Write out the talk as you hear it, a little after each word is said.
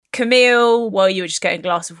Camille, while you were just getting a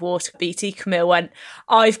glass of water, BT, Camille went,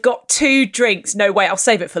 I've got 2 drinks. No, wait, I'll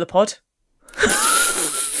save it for the pod.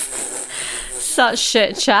 Such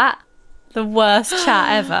shit chat. The worst chat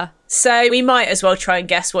ever. So we might as well try and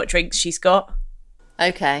guess what drinks she's got.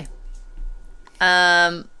 Okay.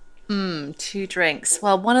 2 drinks.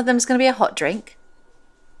 Well, one of them's going to be a hot drink.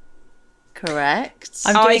 Correct.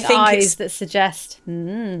 I'm doing eyes that suggest.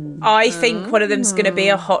 I think one of them's going to be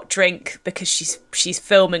a hot drink because she's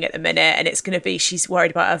filming at the minute, and it's going to be she's worried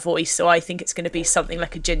about her voice. So I think it's going to be something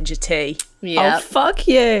like a ginger tea. Yeah. Oh, fuck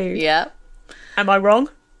you. Yeah. Am I wrong?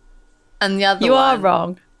 And the other You one. are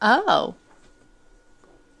wrong. Oh.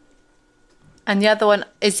 And the other one,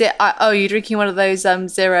 is it... you're drinking one of those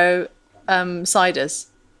zero ciders?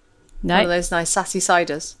 No. One of those nice sassy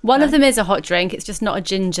ciders? One of them is a hot drink. It's just not a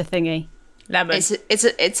ginger thingy. Lemon.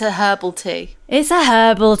 It's a herbal tea. It's a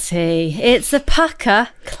herbal tea. It's a pucker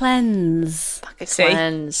cleanse. See?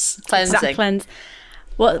 Cleansing. Cleanse.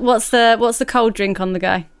 What's the cold drink on the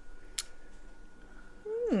go?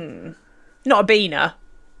 Not a beaner.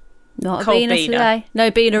 Not a Cold beaner beaner. today.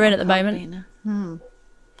 No beaner in at the moment.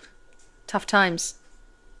 Tough times.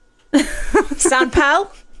 San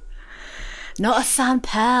Pal? Not a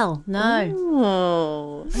Sanpel. No.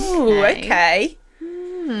 Oh. Ooh, okay.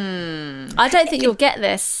 I don't think you'll get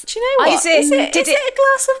this. Do you know what? Is it a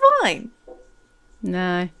glass of wine?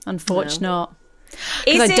 No, unfortunately not.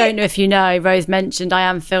 Is Because I it- don't know if you know, Rose mentioned I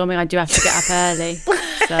am filming. I do have to get up early.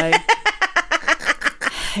 So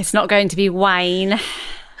it's not going to be wine.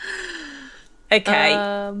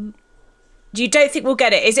 Okay. You don't think we'll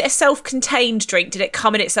get it? Is it a self-contained drink? Did it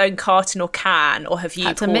come in its own carton or can, or have you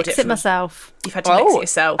Had to poured mix it it from- myself. You've had to mix it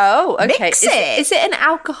yourself. Oh, okay. Mix it. Is it an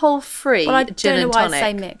alcohol-free Well, I gin don't know and why tonic? I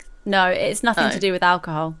say mix. No, it's nothing to do with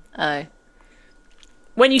alcohol. Oh,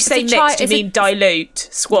 When you say It's a tri- mixed, do you it's a- mean dilute,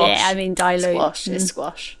 squash, Yeah, I mean dilute. squash. It's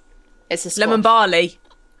squash. It's a squash. lemon barley,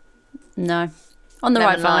 No. On the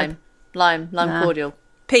Lemon right vibe. lime Nah. cordial.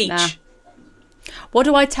 peach, Nah. What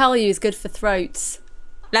do I tell you is good for throats?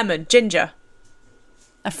 lemon, ginger,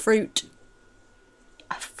 A fruit.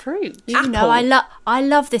 A fruit. You know, I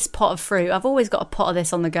love this pot of fruit. I've always got a pot of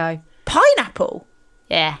this on the go. pineapple,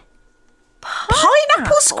 Yeah.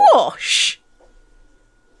 pineapple squash.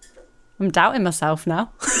 I'm doubting myself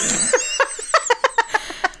now.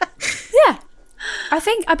 Yeah.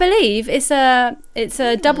 I believe it's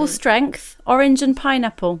a double strength orange and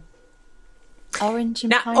pineapple. Orange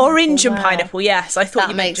and Now, pineapple. orange and wow. pineapple. Yes, I thought That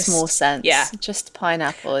you meant makes just, more sense. Yeah. Just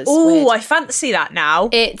pineapple is Oh, weird. I fancy that now.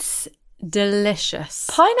 It's delicious.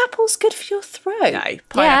 Pineapple's good for your throat. No,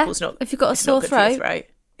 pineapple's not. if you've got a it's not sore good for your throat.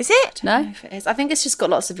 Is it? No? If it is. I think it's just got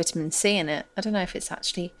lots of vitamin C in it. I don't know if it's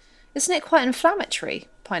actually... Isn't it quite inflammatory,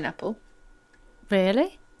 pineapple?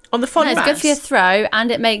 Really? On the fond No, it's good for your throat and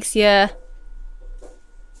it makes your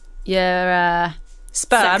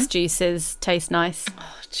sperm. sex juices taste nice.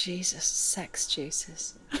 Oh, Jesus. Sex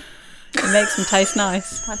juices. It makes them taste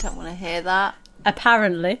nice. I don't want to hear that.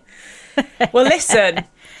 Apparently. Well, listen.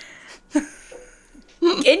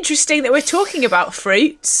 Interesting that we're talking about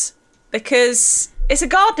fruits because it's a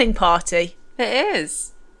gardening party. It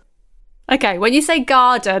is. Okay, when you say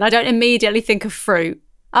garden, I don't immediately think of fruit.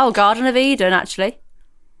 Oh, Garden of Eden, actually.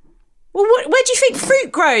 Well, where do you think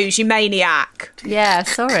fruit grows, you maniac? Yeah,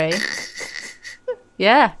 sorry.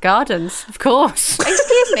 Yeah, gardens, of course.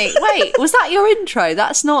 Excuse me. Wait, was that your intro?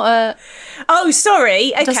 That's not a Oh,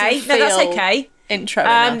 sorry. Doesn't Okay, no, that's feel okay. intro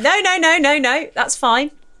enough. No. That's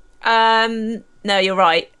fine. No, you're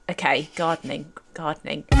right. Okay, gardening.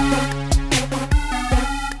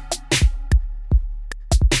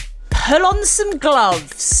 Pull on some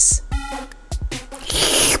gloves.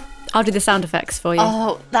 I'll do the sound effects for you.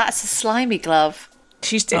 Oh, that's a slimy glove.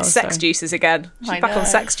 She's Oh, it's sex sorry. juices again. She's I back know. on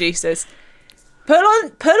sex juices. Put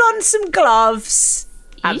on some gloves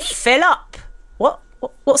and Yeet. fill up.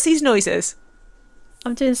 What's these noises?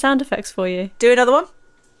 I'm doing sound effects for you. Do another one.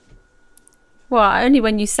 Well, only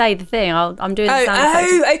when you say the thing, I'm doing the sound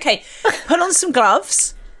effects. Oh, okay. Put on some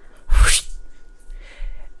gloves.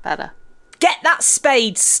 Better. Get that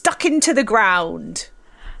spade stuck into the ground.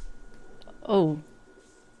 Oh.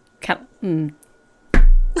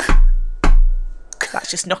 That's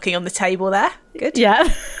just knocking on the table there. Good.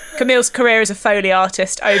 Yeah. Camille's career as a Foley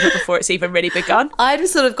artist over before it's even really begun. I'd have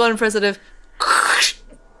sort of gone for a sort of...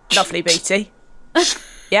 Lovely, BT.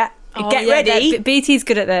 Yeah. Oh, Get yeah, ready. yeah, BT's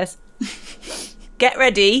good at this. Get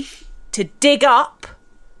ready to dig up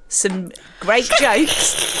some great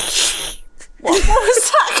jokes. What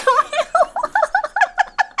was that, Camille?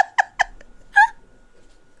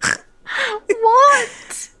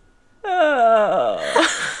 What?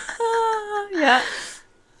 Oh. Yeah.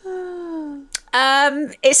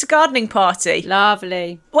 It's a gardening party.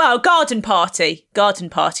 Lovely. Well, garden party. Garden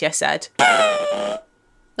party, I said.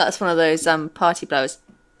 That's one of those party blowers.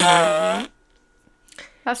 That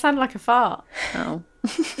sounded like a fart. Oh.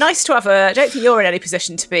 Nice to have I don't think you're in any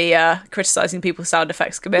position to be criticising people's sound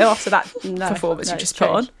effects, Camille, after that performance you just put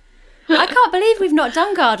on. I can't believe we've not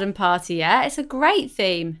done garden party yet. It's a great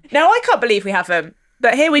theme. No, I can't believe we haven't.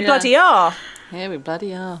 But here we bloody are. Here we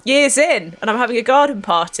bloody are. Years in, and I'm having a garden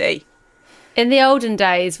party. In the olden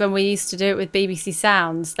days, when we used to do it with BBC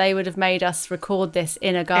Sounds, they would have made us record this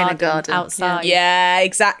in a garden, outside. Yeah,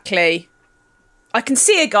 exactly. I can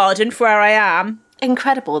see a garden from where I am.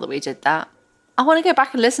 Incredible that we did that. I want to go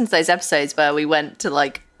back and listen to those episodes where we went to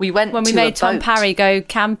When we made Tom Parry go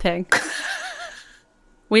camping.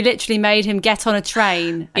 We literally made him get on a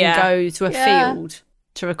train and go to a field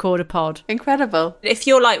to record a pod. Incredible. If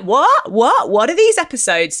you're like, what are these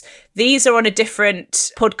episodes? These are on a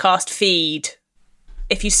different podcast feed.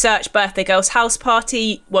 If you search Birthday Girls House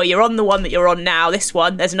Party, well, you're on the one that you're on now. This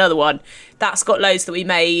one, there's another one. That's got loads that we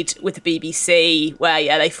made with the BBC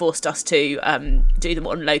where, they forced us to do them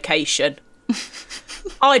on location.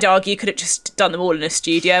 I'd argue you could have just done them all in a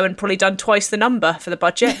studio and probably done twice the number for the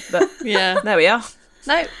budget. But there we are.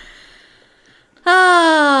 No.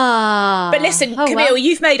 But listen, Camille,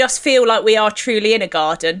 you've made us feel like we are truly in a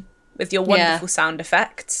garden with your wonderful sound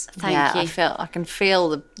effects. Thank you. I can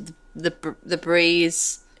feel the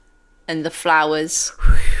breeze and the flowers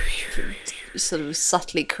sort of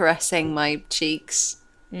subtly caressing my cheeks.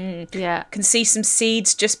 Yeah. Can see some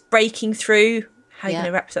seeds just breaking through. How are you going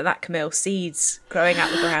to represent that, Camille? Seeds growing out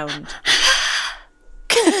the ground.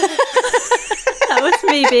 That was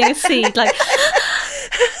me being a seed, like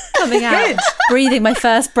coming out, breathing my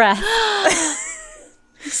first breath.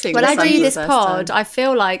 When I do this pod, I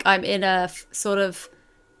feel like I'm in a sort of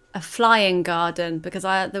a flying garden because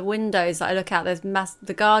the windows that I look out,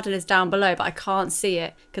 the garden is down below, but I can't see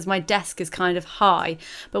it because my desk is kind of high.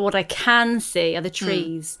 But what I can see are the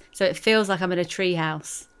trees, so it feels like I'm in a tree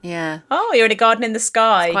house. Yeah. Oh, you're in a garden in the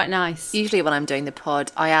sky. It's quite nice. Usually when I'm doing the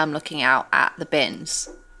pod, I am looking out at the bins.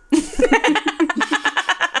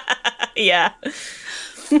 Yeah.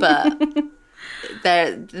 But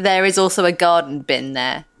there is also a garden bin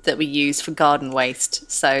there that we use for garden waste.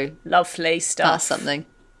 So lovely stuff. That's something.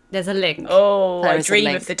 There's a link. Oh, I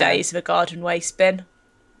dream of the days of a garden waste bin.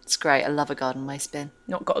 It's great. I love a garden waste bin.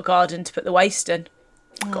 Not got a garden to put the waste in.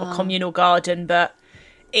 Got a communal garden, but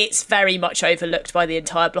it's very much overlooked by the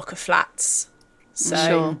entire block of flats. So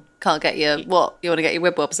sure. Can't get your what? You want to get your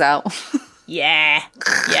wibwobs out? Yeah,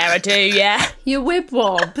 I do. Yeah, your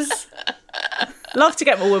wibwobs. Love to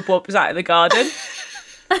get my wibwobs out of the garden.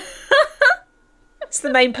 It's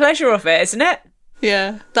the main pleasure of it, isn't it?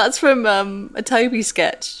 Yeah, that's from a Toby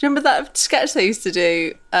sketch. Do you remember that sketch they used to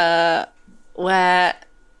do where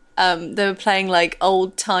they were playing like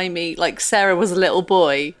old timey, like Sarah was a little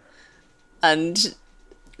boy and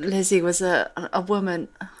Lizzie was a woman.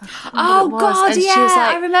 Oh God, and yeah, she was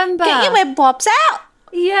like, I remember. Get your wibwobs out.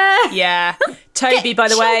 Yeah. Toby, by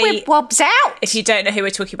the way, wibwobs out. If you don't know who we're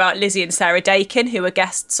talking about, Lizzie and Sarah Dakin, who were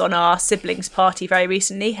guests on our siblings party very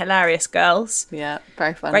recently. Hilarious girls. Yeah,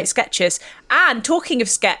 very funny. Great sketches. And talking of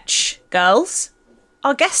sketch girls,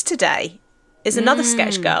 our guest today is another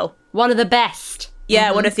sketch girl. One of the best.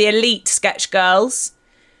 Yeah, one of the elite sketch girls.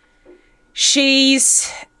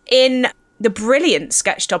 She's in the brilliant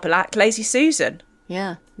sketch double act Lazy Susan.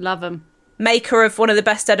 Yeah. Love them. Maker of one of the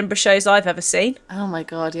best Edinburgh shows I've ever seen. Oh my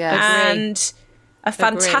God, yeah. And a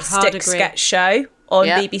fantastic sketch show on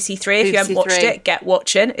BBC Three. If you haven't watched it, get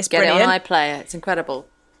watching. It's brilliant. Get it on iPlayer. It's incredible.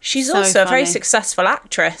 She's also a very successful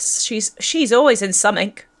actress. She's always in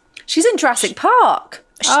something. She's in Jurassic Park.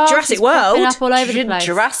 Jurassic World. Up all over the place.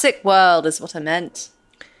 Jurassic World is what I meant.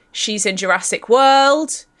 She's in Jurassic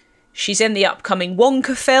World. She's in the upcoming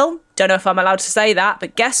Wonka film. Don't know if I'm allowed to say that,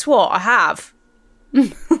 but guess what? I have.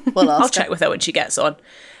 I'll check with her when she gets on.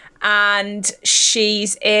 And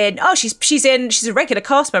she's in. Oh, she's a regular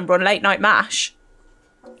cast member on Late Night MASH.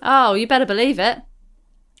 Oh, you better believe it.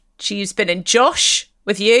 She's been in Josh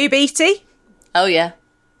with you, Beatty. Oh yeah,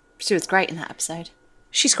 she was great in that episode.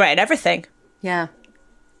 She's great in everything. Yeah.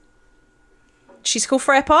 She's called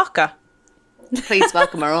Freya Parker. Please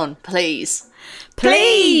welcome her on, please.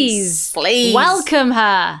 Please. Welcome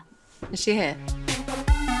her. Is she here?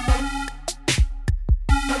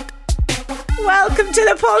 Welcome to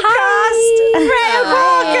the podcast, Freya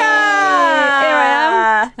Parker. Here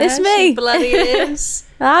I am. It's me. She bloody is.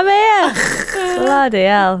 I'm here. Bloody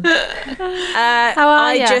hell. How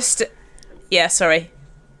are you? Sorry.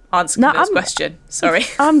 Answer Camille's question. Sorry.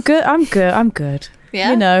 I'm good.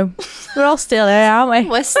 Yeah. You know, we're all still here, aren't we?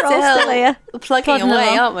 We're still, here. plugging Plodding away,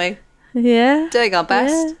 along. aren't we? Yeah. Doing our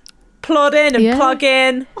best. Plod in and Yeah. plug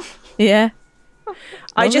in. Yeah.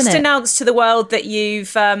 I just Loving it. announced to the world that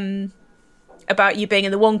you've about you being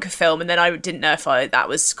in the Wonka film, and then I didn't know if that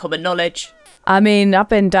was common knowledge. I mean, I've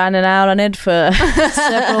been dining out on it for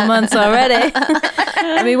several months already.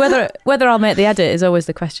 I mean, whether I'll make the edit is always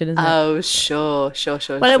the question, isn't it? Oh, sure.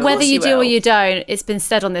 Well, whether you you do or will. you don't, it's been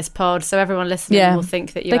said on this pod, so everyone listening Yeah. will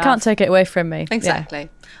think that you They have. can't take it away from me. Exactly.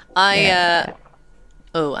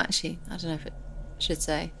 Oh, actually, I don't know if it should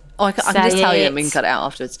say. Oh, I can Say just tell you it. and we can cut it out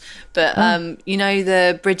afterwards. But you know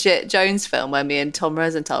the Bridget Jones film where me and Tom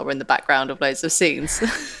Rosenthal were in the background of loads of scenes?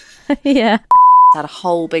 Yeah. Had a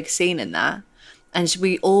whole big scene in that, and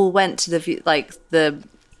we all went to the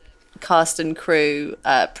cast and crew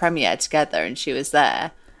premiere together, and she was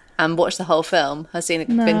there and watched the whole film. Her scene had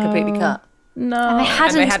been completely cut. No. And they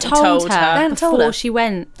hadn't, hadn't told told her, her. They hadn't told before her. she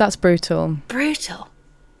went. That's brutal. Brutal.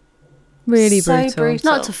 Really So brutal.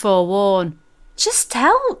 brutal. Not to forewarn. Just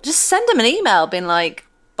send them an email being like,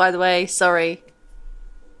 by the way, sorry.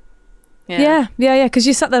 Yeah. Because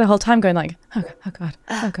you sat there the whole time going like, oh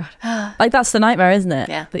God. Like that's the nightmare, isn't it?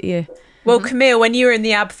 Yeah. That you. Well, Camille, when you were in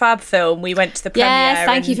the Ab Fab film, we went to the premiere. Yes,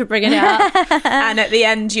 thank you for bringing it up. And at the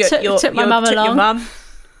end, you Took my mum took your along. mum.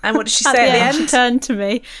 And what did she say at the She end? turned to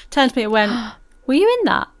me and went, were you in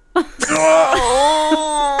that?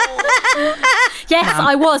 Yes,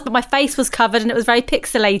 I was, but my face was covered and it was very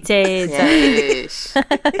pixelated.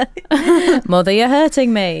 Mother, you're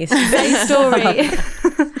hurting me. Same story.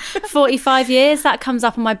 45 years, that comes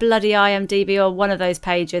up on my bloody IMDb or one of those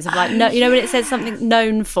pages of like, no, you know when it says something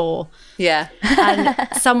known for? Yeah. And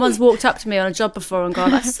someone's walked up to me on a job before and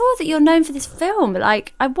gone, I saw that you're known for this film.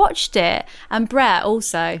 Like, I watched it. And Brett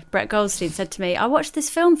Goldstein said to me, I watched this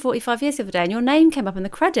film 45 years the other day and your name came up in the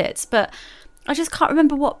credits, but I just can't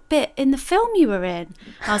remember what bit in the film you were in.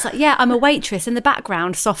 And I was like, yeah, I'm a waitress in the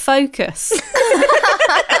background, so focus.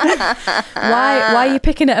 Why are you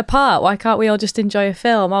picking it apart? Why can't we all just enjoy a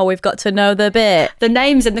film? Oh, we've got to know the bit. The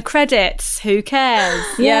name's in the credits. Who cares?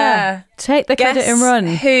 Yeah. Take the credit and run.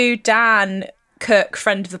 Who Dan Cook,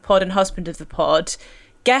 friend of the pod and husband of the pod,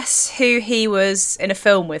 guess who he was in a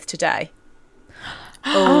film with today?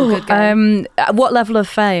 Oh, good game. What level of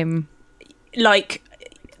fame? Like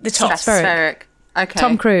the top. Stratospheric. Okay.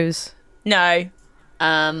 Tom Cruise. No.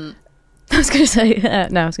 Um, I was going to say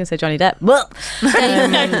no. I was going to say Johnny Depp.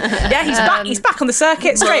 Yeah, he's back. He's back on the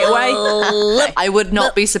circuit straight away. I would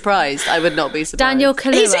not be surprised. Daniel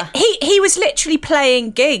He's, Kaluuya. he was literally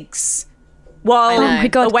playing gigs while I know. Oh my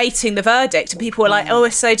God. awaiting the verdict, and people were like, "Oh,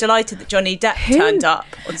 we're so delighted that Johnny Depp turned up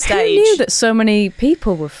on Who stage." knew that so many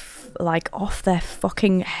people were like off their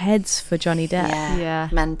fucking heads for Johnny Depp? Yeah.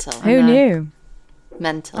 Mental. Who knew?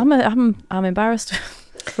 Mental. I'm embarrassed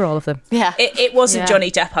for all of them. yeah. It wasn't Yeah. Johnny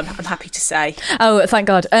Depp. I'm happy to say. Oh, thank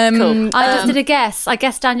God. Cool. I just did a guess. I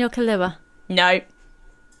guessed Daniel Kaluuya. No,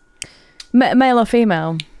 Male or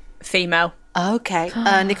female? female. Okay.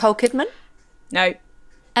 Nicole Kidman? No,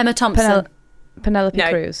 Emma Thompson. Penelope No.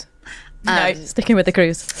 Cruz. no. Sticking with the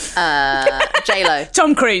Cruz. J-Lo.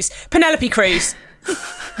 Tom Cruise, Penelope Cruz,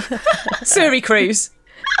 Suri Cruz.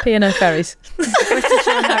 P&O Ferries.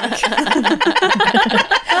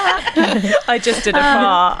 I just did a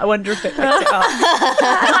fart. I wonder if it picked it up.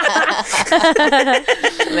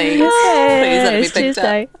 Please. Please let me It's picked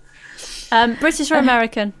up. Tuesday. British or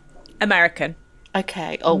American? American.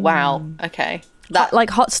 Okay. Oh, wow. Okay. That Like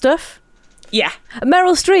hot stuff? Yeah.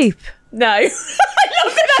 Meryl Streep. No. I love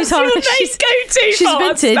that that's She's your hard- main she's- go-to she's for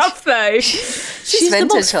hot vintage. stuff, though. She's the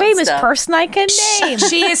vintage most hot famous stuff. person I can name.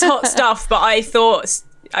 She is hot stuff, but I thought...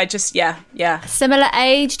 yeah. Similar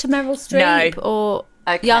age to Meryl Streep No. or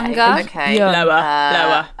okay. younger? Okay. Yeah.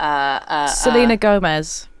 Lower. Selena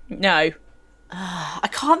Gomez. No. I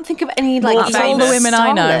can't think of any like That's That's all the famous women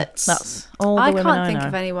I know. starlets. That's all the I women can't I think know.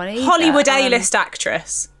 of anyone either. Hollywood A-list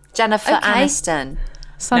actress. Jennifer Okay. Aniston.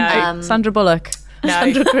 Sandra Bullock. No.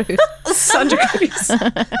 Sandra Cruz. Sandra Cruz.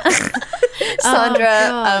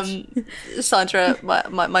 Sandra. Sandra.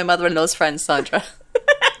 My mother-in-law's friend, Sandra.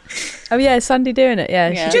 Oh yeah, is Sandy doing it? Yeah,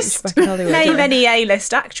 Yeah. she's Just back in Hollywood. name any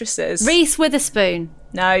A-list actresses. Reese Witherspoon.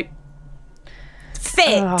 No.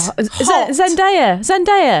 Fit. Oh, is Hot. it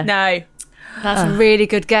Zendaya? No. That's a really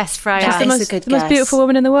good guess, Freya. She's the That is most, a good the most guess. beautiful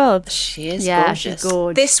woman in the world. She is Yeah, gorgeous. she's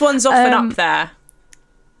gorgeous. This one's often up there.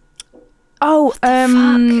 Oh,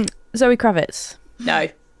 Zoe Kravitz. No.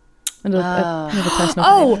 Another person.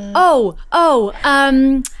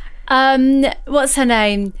 What's her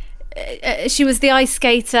name? She was the ice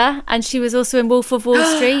skater, and she was also in Wolf of Wall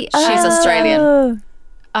Street. She's Australian. Oh,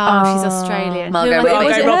 Oh, she's Australian. Margot Who am I Robbie.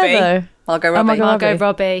 thinking? Margot Robbie. Margot Robbie. Margot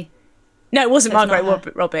Robbie. No, it wasn't Margot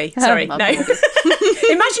Robbie. Sorry, Margot no. Robbie.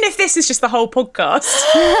 Imagine if this is just the whole podcast,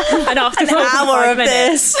 and after 45 Hour of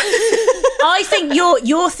minutes, this. I think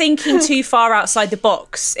you're thinking too far outside the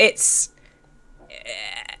box.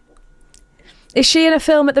 Is she in a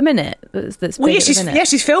film at the minute? That's Well, big yeah, at the minute?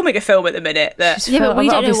 she's filming a film at the minute. That Yeah, but we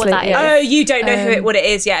don't know what Obviously, that is. yeah. oh, you don't know what it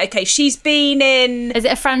is? Yeah, okay. She's been in Is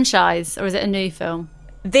it a franchise or is it a new film?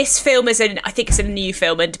 this film. I think it's a new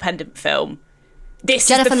film, independent film. The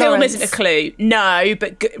Jennifer film Lawrence. isn't a clue. No,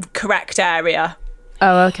 but correct area.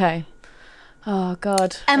 Oh, okay. Oh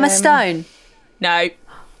God. Emma Stone. No,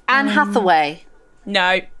 Anne Hathaway.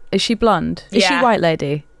 no. Is she blonde? Is she Yeah. white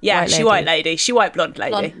lady? Yeah, she white lady. She white blonde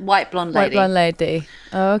lady. White blonde White lady. blonde lady.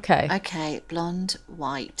 Oh, okay. Okay, blonde,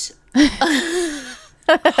 white.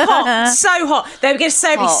 Hot, so hot. There are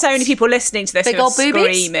so many people listening to this Big who are old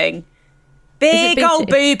boobies? screaming. Big BT? old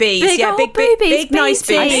boobies. Big old big, boobies, nice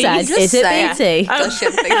BT. I boobies. said, just is it say BT?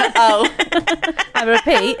 Oh, I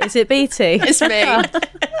repeat, is it BT? it's me.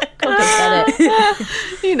 it.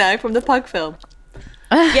 You know, from the Pug film.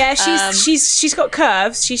 Yeah, she's got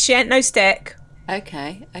curves. She ain't no stick.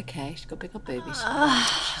 Okay. She's got big old boobies.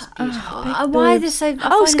 She's beautiful. Why is this so...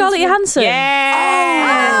 Oh, Scarlett Johansson.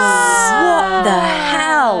 Yes. What the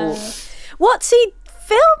hell? What's he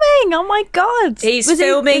filming? Oh my God. He's Was he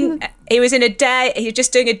filming. in- He was in a day. He was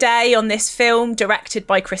just doing a day on this film, directed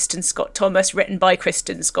by Kristen Scott Thomas, written by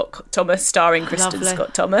Kristen Scott Thomas, starring Kristen Lovely.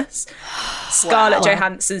 Scott Thomas. Scarlett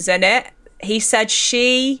Johansson's in it. He said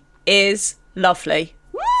she is lovely.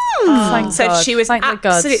 Thank Said God. she was Thank the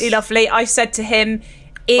gods. absolutely lovely. I said to him,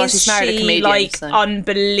 "Is she's married a she comedian, like so-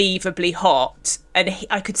 unbelievably hot?" And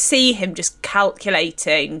I could see him just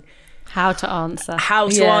calculating How to answer. how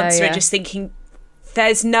to Yeah, answer yeah. it, just thinking,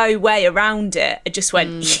 "There's no way around it." I just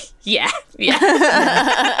went, "Yeah." Yeah.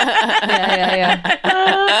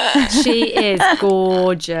 She is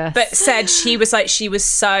gorgeous. But said she was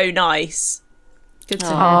so nice. Good to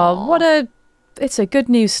hear. Oh, it's a good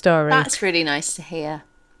news story. That's really nice to hear.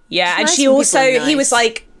 Yeah, and nice she when also, people are he was nice.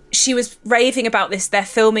 like, she was raving about this. They're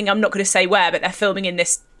filming, I'm not going to say where, but they're filming in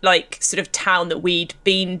this like sort of town that we'd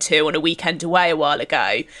been to on a weekend away a while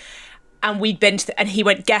ago. And we'd been to, and he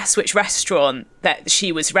went, guess which restaurant that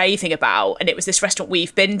she was raving about. And it was this restaurant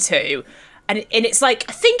we've been to. And it's like,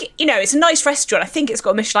 I think, it's a nice restaurant. I think it's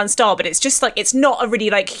got a Michelin star, but it's just like, it's not a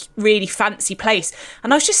really fancy place.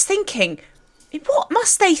 And I was just thinking, what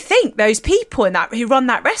must they think, those people who run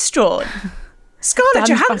that restaurant? Scarlett Dan's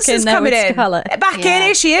back Johansson's in there coming with in. Scarlett. Back in, Yeah.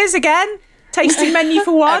 here she is again. Tasting menu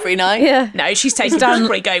for one. Every night. Yeah. No, she's taking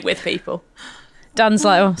probably going with people. Dan's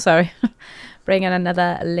like, oh, sorry. Bring in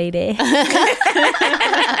another lady.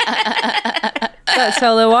 Don't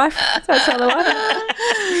tell the wife.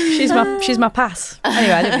 She's my pass.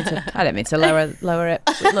 Anyway, I didn't mean to lower it.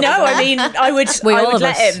 No, I mean, I would all of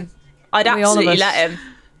let us. him. I'd We all of absolutely us. let him.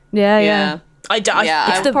 Yeah. Yeah. I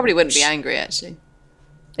I probably wouldn't be angry, actually.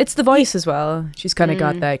 It's the voice as well. She's kind of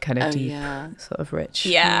got that kind of Oh, deep, yeah. sort of rich.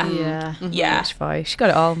 yeah. Yeah. Yeah. Rich voice. She got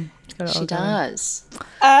it all. She does.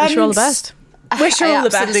 Wish her all the best. Wish her I all the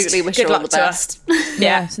best. absolutely wish Good her all luck the to her. best.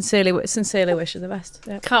 Yeah. Sincerely wish her the best.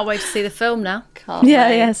 Yeah. Can't wait to see the film now. Can't Yeah,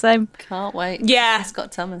 wait. yeah, same. Can't wait. Yeah.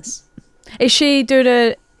 Scott Thomas. Is she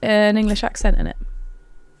doing an English accent in it?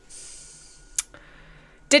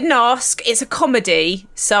 Didn't ask. It's a comedy,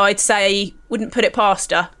 so I'd say wouldn't put it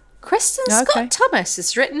past her. Kristen Okay. Scott Thomas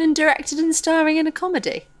is written and directed and starring in a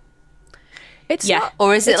comedy. It's Yeah. not,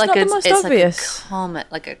 Or is it it's like not a the most it's obvious?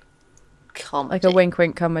 like a comedy? Like a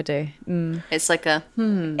wink comedy. Mm. It's like a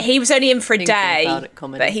He was only in for a Thinking day, about it,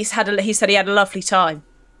 comedy. but he said he had a lovely time.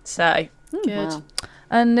 So Good. wow.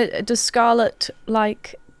 And does Scarlett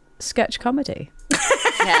like sketch comedy?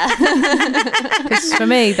 Yeah. Because for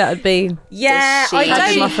me, that would be. yeah, she- I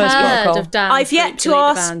That'd be don't. my first Heard protocol. of Dan I've yet to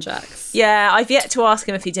Delete the ask- Van Jacks. Yeah, I've yet to ask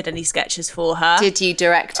him if he did any sketches for her. Did you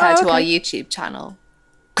direct her to okay. our YouTube channel?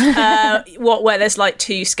 Where there's like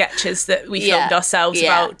 2 sketches that we Yeah, filmed ourselves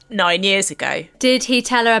yeah. about 9 years ago. Did he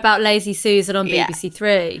tell her about Lazy Susan on Yeah. BBC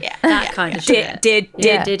Three? Yeah. That Yeah. kind of Did shit. did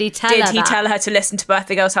Yeah. Did he tell did her he that? tell her to listen to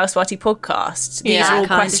Birthday Girls House Party podcast? These Yeah. are all That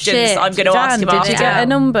kind of questions shit. that I'm going to ask Dan, him did after. you get her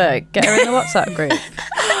number? Get her in the WhatsApp group.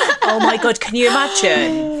 Oh my god, can you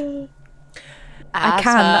imagine? I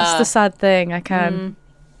can. That's the sad thing. I can.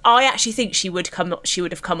 I actually think she would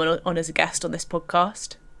have come on as a guest on this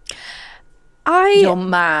podcast. You're I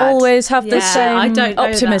mad. always have the Yeah, same I don't know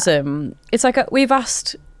optimism. It's like we've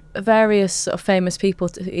asked various sort of famous people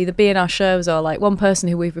to either be in our shows or like one person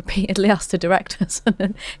who we've repeatedly asked to direct us, and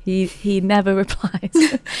then he never replies.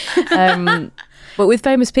 But with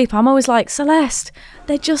famous people, I'm always like, Celeste,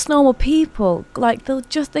 they're just normal people. Like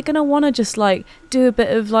they're gonna want to just like do a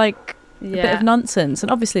bit of like bit of nonsense,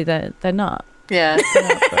 and obviously they're not. Yeah.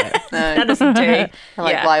 No. None of them do. I'm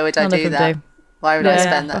like, Yeah. why would I None of do them that? do. Why would I Yeah.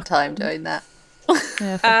 spend that time doing that?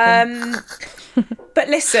 Yeah, fucking- But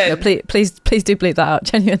listen, No, please do bleep that out.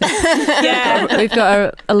 Genuinely, yeah, we've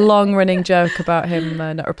got a long running joke about him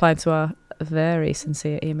not replying to our very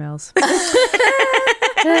sincere emails.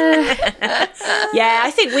 yeah.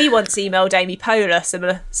 I think we once emailed Amy Poehler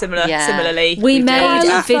Yeah. similarly. We did. made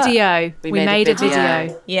Yeah. a video. We We made made a a video.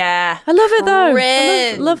 video. Yeah, I love it though. I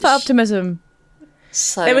Cringe. love that optimism.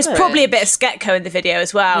 So there was probably a bit cringe. of Sketko in the video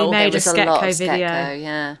as well. We made There was a a lot of Sketko video. Sketko,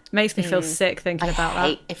 yeah. Makes me feel sick thinking about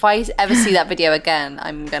that. If I ever see that video again,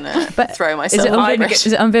 I'm gonna throw myself. Is it on, over Vimeo?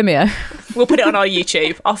 Is it on Vimeo? We'll put it on our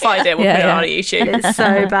YouTube. I'll find it. We'll Yeah, put it yeah. on our YouTube. It's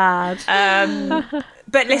so bad.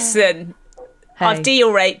 But listen, I've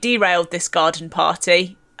derailed this garden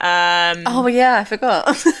party. Oh yeah, I forgot.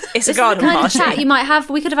 It's a garden Kind of chat party. you might have.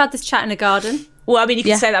 We could have had this chat in a garden. Well, I mean, you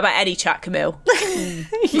can Yeah. say that about any chat, Camille.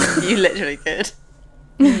 you literally could.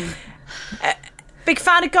 Big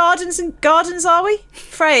fan of gardens, are we?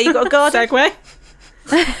 Freya, you got a garden? Segway.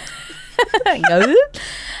 No.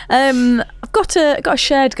 I've got a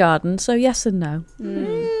shared garden, so yes and no.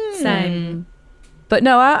 Same. But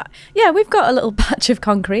no, we've got a little patch of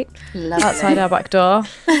concrete Lovely. outside our back door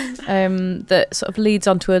that sort of leads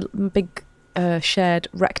onto a big shared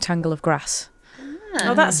rectangle of grass.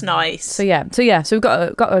 Oh, that's nice. So we've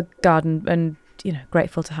got a garden, and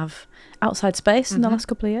grateful to have outside space in the last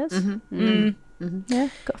couple of years. Yeah,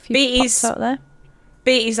 got a few Beaties. pots out there.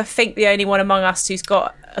 Beatty's, I think, the only one among us who's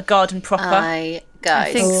got a garden proper. I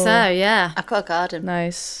Guys, think so, yeah. I've got a garden.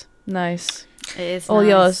 Nice. It is All nice.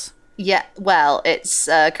 yours. Yeah, well, it's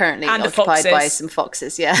currently And the occupied by foxes. some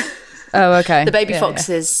foxes. Yeah, Oh, okay. the baby Yeah,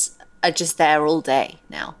 foxes are just there all day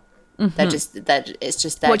now. It's just yeah.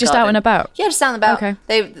 their What, just out garden. and about? Yeah, just out and about. Okay.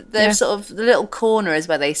 They're Yeah. sort of the little corner is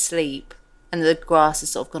where they sleep, and the grass has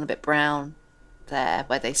sort of gone a bit brown there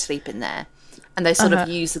where they sleep in there, and they sort of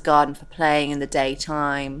use the garden for playing in the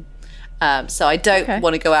daytime. So I don't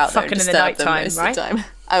want to go out there and Fucking in the disturb them nighttime, most right? of the time.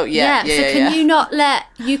 Oh yeah, So can you not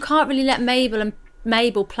you can't really let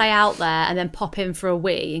Mabel play out there and then pop in for a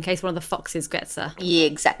wee in case one of the foxes gets her. Yeah,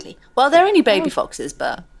 exactly. Well, they're only baby foxes,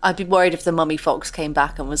 but I'd be worried if the mummy fox came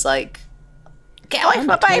back and was like, "Get away from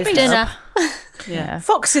my babies!" Dinner. Yeah.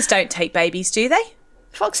 Foxes don't take babies, do they?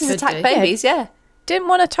 Foxes Could attack do. babies, yeah. Didn't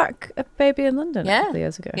one attack a baby in London a Yeah. couple of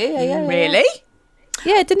years ago? Yeah. Really?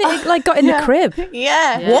 Yeah, didn't it got in the crib?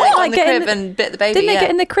 Yeah. What? On Like the get in crib the- and bit the baby. Didn't yeah. it get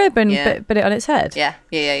in the crib and Yeah. bit it on its head? Yeah.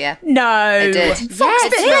 No. They did. Fox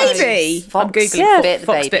bit Yes. baby. Fox I'm googling Yeah. bit the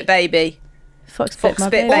Fox baby. bit baby. Fox bit Fox my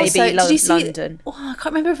bit baby. baby. Also, did you see- London. Oh, I can't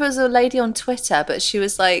remember if it was a lady on Twitter, but she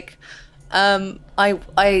was like,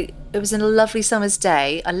 it was in a lovely summer's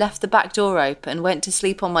day. I left the back door open, went to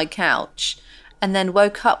sleep on my couch, and then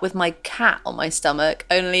woke up with my cat on my stomach.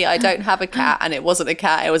 Only I don't have a cat, and it wasn't a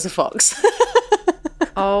cat; it was a fox.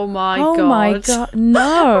 Oh my Oh god. my god,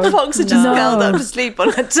 no. The fox had just No. curled up to sleep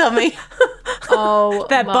on her tummy. Oh,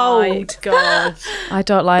 They're my bold. God. I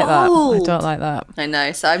don't like that. I Bold. don't like that. I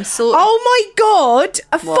know, so I'm sort. Oh my god!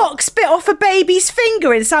 A fox bit off a baby's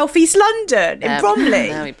finger in southeast London, in Bromley.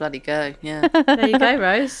 There we bloody go. Yeah, There you go,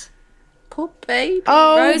 Rose. poor baby.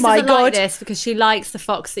 Oh Rose my doesn't god! like this because she likes the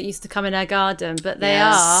fox that used to come in her garden, but they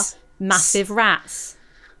Yes. are massive rats.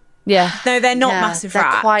 Yeah. No, they're not Yeah, massive they're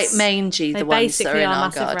rats. quite mangy. They The ones that are basically in are our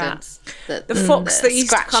massive garden. rats. The fox that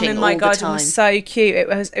used to come scratching in my all the garden time. was so cute. It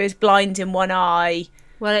was blind in one eye,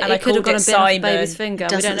 Well, And I it could have called gone it and been off the Simon. baby's finger. We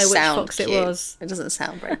Doesn't don't know which sound fox cute. it was. It doesn't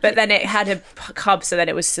sound very. but then it had a cub, so then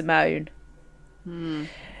it was Simone.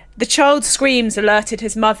 The child's screams alerted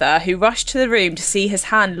his mother, who rushed to the room to see his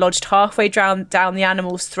hand lodged halfway down the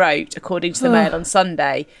animal's throat, according to the Mail on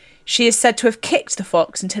Sunday. She is said to have kicked the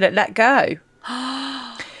fox until it let go.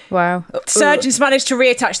 Wow. Surgeons managed to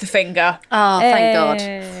reattach the finger. Oh, thank God.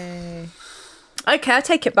 Hey. Okay, I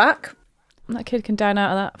take it back. That kid can down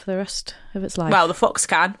out of that for the rest of its life. Well, the fox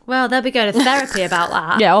can. Well, they'll be going to therapy about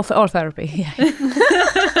that. yeah, all therapy.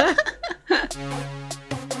 Yeah.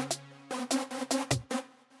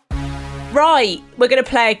 Right, we're going to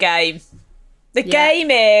play a game. The game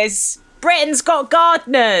is Britain's Got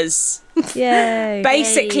Gardeners. Yay.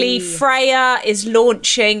 Basically, Yay. Freya is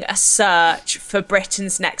launching a search for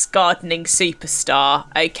Britain's next gardening superstar,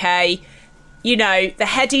 okay? You know, the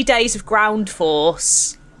heady days of Ground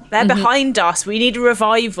Force, they're behind us. We need a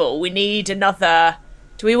revival. We need another...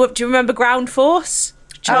 Do you remember Ground Force?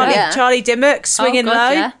 yeah. Charlie Dimmock swinging oh,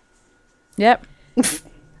 God, low? yeah. Yep.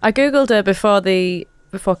 I googled her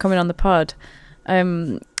before coming on the pod.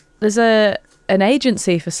 There's an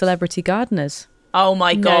agency for celebrity gardeners. Oh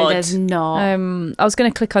my No, God. there's not. I was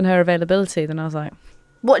going to click on her availability, then I was like,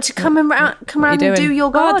 What, to come around you and do doing? your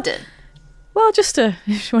Well, garden? Well, just to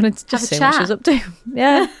if you wanted to Have just a see what she chat. was up to.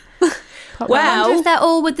 Yeah. I wonder Well, if they're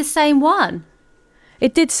all with the same one.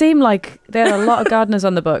 It did seem like there are a lot of gardeners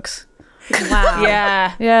on the books. Wow.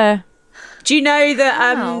 yeah. Yeah. Do you know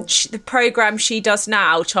that Wow. the programme she does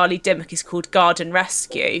now, Charlie Dimmock, is called Garden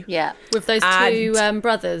Rescue? Yeah. With those two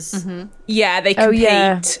brothers. Yeah, they Oh, compete.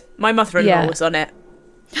 yeah. My mother-in-law Yeah. was on it.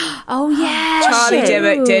 Oh, yeah. Charlie she?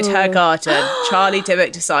 Dimmock did her garden. Charlie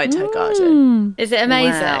Dimmock designed her garden. Is it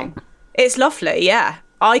amazing? Wow. It's lovely, yeah.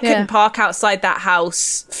 I couldn't Yeah. park outside that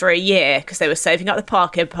house for a year because they were saving up the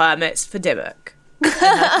parking permits for Dimmock.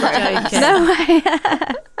 Joking. No way.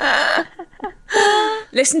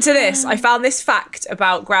 Listen to this. I found this fact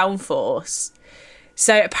about Ground Force.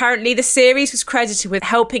 So apparently the series was credited with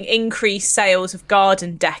helping increase sales of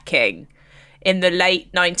garden decking in the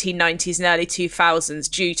late 1990s and early 2000s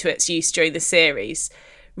due to its use during the series.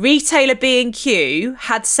 Retailer B&Q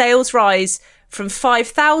had sales rise from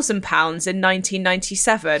 £5,000 in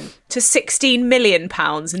 1997 to £16 million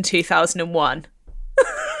in 2001.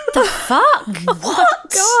 Fuck.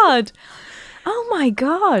 God. Oh my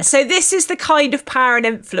God. So this is the kind of power and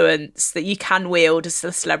influence that you can wield as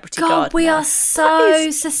a celebrity God, gardener. we are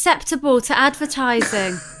so susceptible to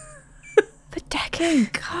advertising. The decking.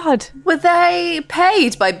 God. Were they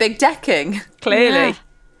paid by Big Decking? Clearly. Yeah.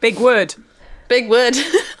 Big wood. Big Wood.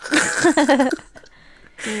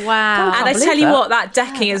 Wow. And I believe tell you that. what, that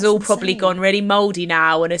decking has all probably gone really mouldy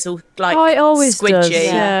now and is all like Oh, it always squidgy. does.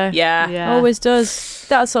 Yeah. Yeah, Always does.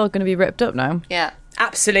 That's all going to be ripped up now. Yeah.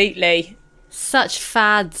 absolutely. Such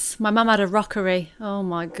fads. My mum had a rockery. Oh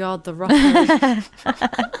my God, the rockery.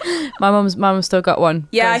 My mum's still got one.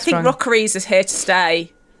 Yeah, Going I think strong. rockeries is here to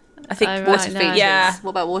stay. I think Oh, right. Water no. features. Yeah.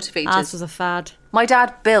 What about water features? Ours was a fad. My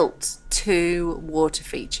dad built 2 water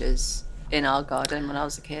features in our garden when I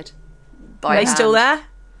was a kid. Are they still there?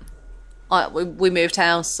 We moved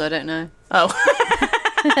house, so I don't know. Oh,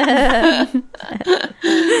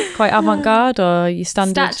 Quite avant-garde or you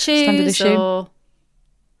standard Statues issue? or...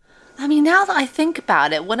 I mean, now that I think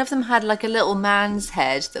about it, one of them had like a little man's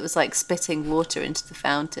head that was like spitting water into the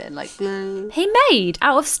fountain, like. "Bleh." He made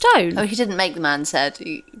out of stone. Oh, he didn't make the man's head.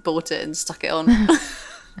 He bought it and stuck it on.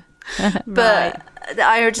 But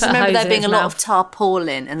I just Put a remember hose there in being a his lot mouth. of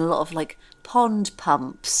tarpaulin and a lot of like pond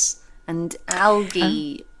pumps and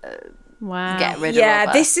algae. Wow. Get rid of yeah.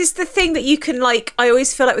 rubber. This is the thing that you can like. I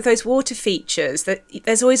always feel like with those water features that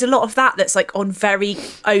there's always a lot of that that's like on very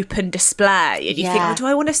open display, and you think, Yeah. oh, do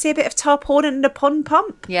I want to see a bit of tarpaulin and a pond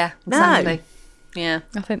pump? Yeah, No. exactly. Yeah.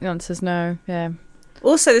 I think the answer's no. Yeah.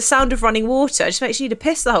 Also, the sound of running water just makes you need to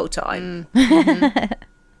piss the whole time.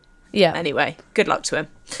 Yeah. Anyway, good luck to him.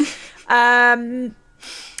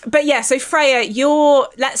 But yeah, so Freya,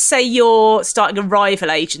 let's say you're starting a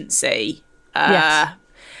rival agency. Yes.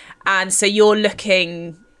 And so you're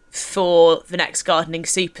looking for the next gardening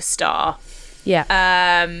superstar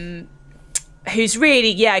Yeah. who's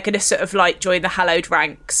really, going to sort of like join the hallowed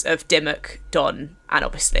ranks of Dimmock, Don, and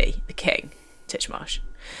obviously the king, Titchmarsh.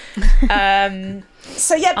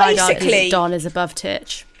 So yeah, I'd argue basically... that Don is above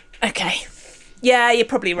Titch. Okay. Yeah, you're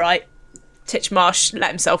probably right. Titchmarsh let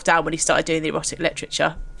himself down when he started doing the erotic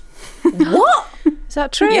literature. What? Is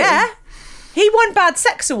that true? Yeah. He won Bad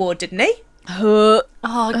Sex Award, didn't he? Oh,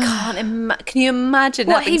 I can't Can you imagine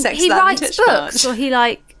What, having sex he with Alan writes Titchmarsh? books? Or he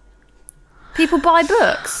like... People buy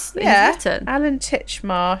books that he's written? Alan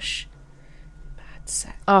Titchmarsh. Bad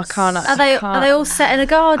Sex. Oh, I can't. Are they all set in a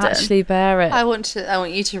garden? actually bear it? I want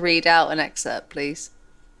you to read out an excerpt, please.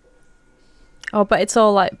 Oh, but it's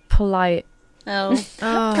all like polite. Oh,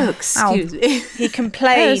 excuse me. He Oh,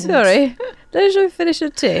 complained. sorry. Let's just finish the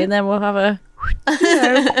tea and then we'll have a.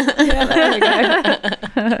 Yeah, there we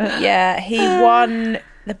go. Yeah, he won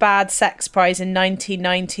the Bad Sex Prize in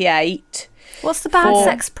 1998. What's the bad For-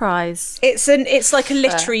 sex prize? It's like a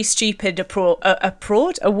literary stupid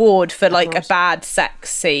award for like a bad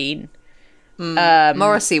sex scene.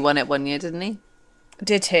 Morrissey won it one year, didn't he?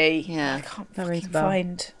 Did he? Yeah. I can't That rings fucking a bell.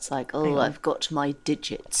 find. It's like, oh, I've got my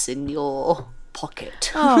digits in your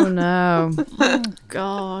pocket. Oh no!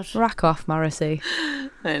 God. Rack off, Morrissey.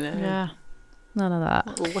 I know. Yeah. None of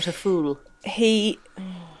that. Oh, what a fool. He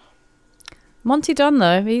Monty Don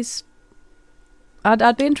though, he's.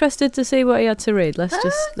 I'd be interested to see what he had to read. Let's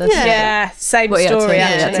yeah, same what he had story to,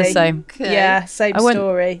 actually. to say. Okay. Yeah, same I went-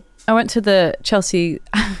 story. I went to the Chelsea.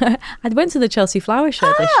 I went to the Chelsea Flower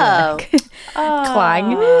Show this Oh. year.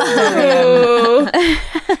 Clang. Oh.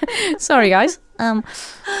 Sorry, guys.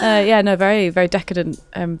 Yeah, no, very, very decadent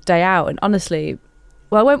day out. And honestly,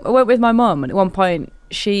 well, I went with my mum, and at one point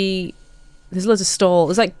she there's loads of stalls.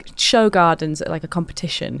 There's like show gardens at like a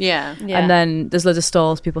competition. Yeah. And then there's loads of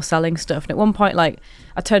stalls, people selling stuff. And at one point, like,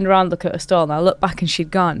 I turned around, look at a stall, and I looked back and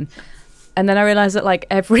she'd gone. And then I realised that like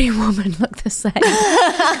every woman looked the same.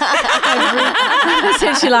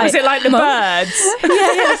 Essentially, like, Is it like the birds?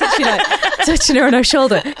 yeah, essentially like touching her on her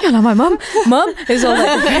shoulder. You're like my mum. It's all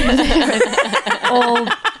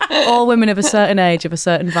like all women of a certain age, of a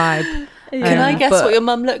certain vibe. Can I guess what your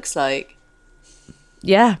mum looks like?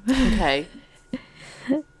 Yeah. Okay.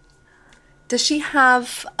 Does she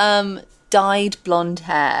have dyed blonde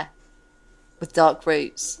hair with dark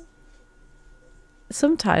roots?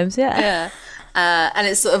 Sometimes, yeah. Yeah. And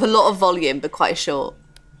it's sort of a lot of volume, but quite short.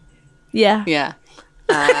 Yeah. Yeah.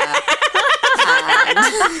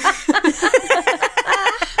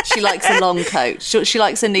 She likes a long coat. She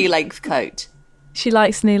likes a knee-length coat. She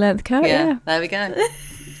likes knee-length coat, yeah. There we go.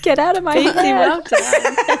 Get out of my hair. Well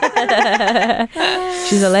done.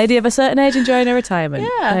 She's a lady of a certain age enjoying her retirement.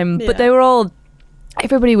 Yeah. But they were all,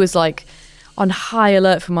 everybody was like on high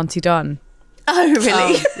alert for Monty Don. Oh,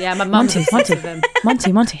 really? Yeah, my mum Monty, Monty. Them.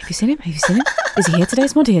 Monty, have you seen him? Is he here today?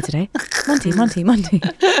 Is Monty here today? Monty.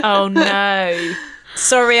 Oh no.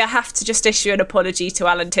 Sorry, I have to just issue an apology to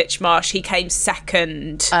Alan Titchmarsh. He came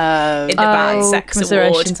second in the Bad Sex Award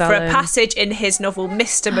commiserations, for a Alan. passage in his novel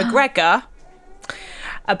Mr. McGregor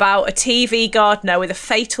about a TV gardener with a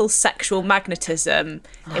fatal sexual magnetism,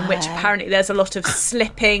 in which apparently there's a lot of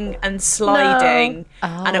slipping and sliding.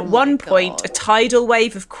 And at one point, a tidal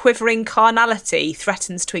wave of quivering carnality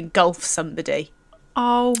threatens to engulf somebody.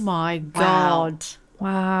 Oh my God.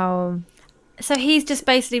 Wow. So he's just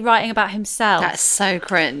basically writing about himself. That's so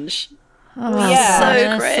cringe. Yeah. So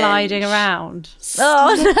and cringe. sliding around.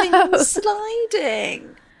 Sliding.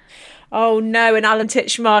 Oh no, and Alan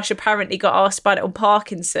Titchmarsh apparently got asked about it on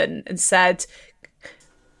Parkinson and said,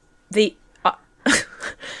 these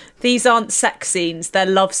aren't sex scenes, they're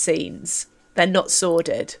love scenes. They're not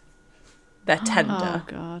sordid. They're tender. Oh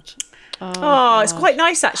God. Oh, it's quite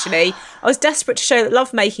nice actually. I was desperate to show that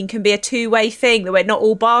lovemaking can be a two-way thing, that we're not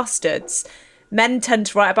all bastards. Men tend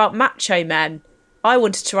to write about macho men. I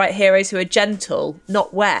wanted to write heroes who are gentle,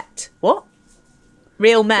 not wet. What?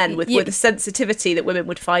 Real men with a sensitivity that women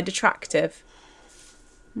would find attractive.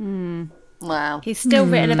 Wow. He's still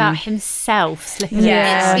written about himself slipping.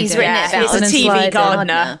 Yeah, He's written it about He's a and TV sliding.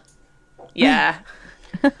 gardener. Yeah.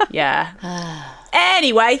 Yeah.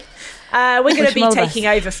 Anyway, we're going to Wish him be all the best. taking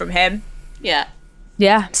over from him. Yeah.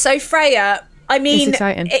 Yeah. So Freya, I mean,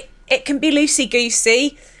 exciting. it can be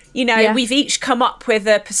loosey-goosey. You know, Yeah. we've each come up with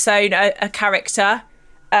a persona, a character.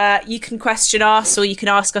 You can question us, or you can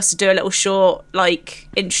ask us to do a little short, like,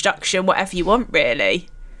 introduction, whatever you want, really.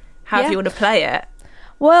 However you want to play it.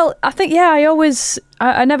 Well, I think,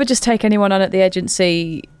 I never just take anyone on at the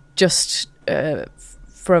agency just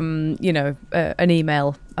from, an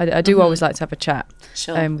email. I do always like to have a chat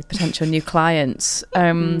with potential new clients.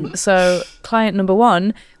 So client number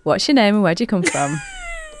one, what's your name and where do you come from?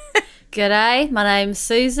 G'day, my name's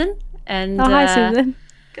Susan, and Hi, Susan.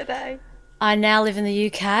 G'day. I now live in the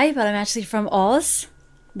UK, but I'm actually from Oz.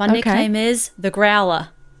 My nickname is the Growler.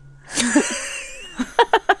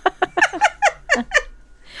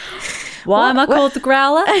 Why am I called the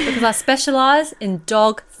Growler? Because I specialise in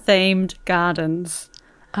dog-themed gardens.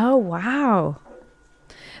 Oh, wow.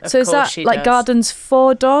 Of So is course that she like does. gardens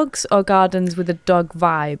for dogs or gardens with a dog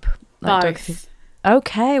vibe? Like Both.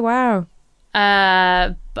 Okay, wow.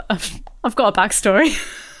 But I've got a backstory.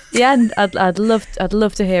 Yeah, and I'd love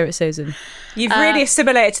to hear it, Susan. You've really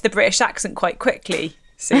assimilated to the British accent quite quickly,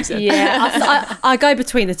 Susan. Yeah, I go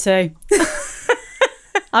between the two.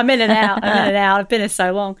 I'm in and out. I've been here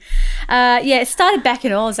so long. It started back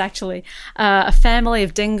in Oz, actually. A family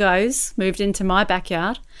of dingoes moved into my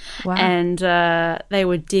backyard. Wow. And they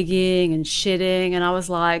were digging and shitting, and I was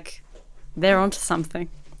like, they're onto something.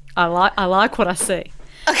 I like what I see.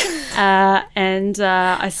 And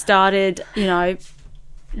I started,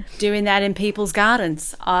 doing that in people's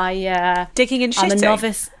gardens. Digging and I'm a shitting.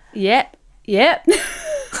 novice. Yep.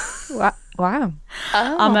 Wow.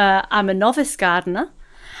 I'm a novice gardener,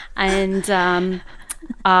 and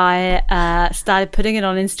I started putting it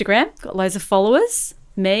on Instagram. Got loads of followers.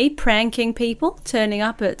 Me pranking people, turning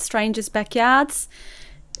up at strangers' backyards,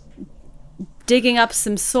 digging up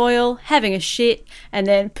some soil, having a shit, and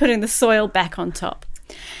then putting the soil back on top.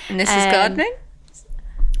 And this is gardening?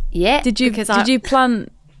 Yeah. Did you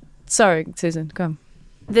plant? Sorry, Susan, go on.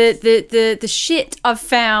 The shit I've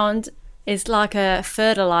found is like a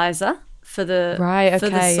fertilizer for the for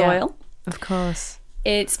the soil. Yeah. Of course.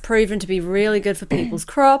 It's proven to be really good for people's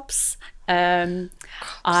crops. I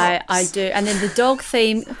do, and then the dog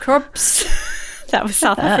theme crops. That was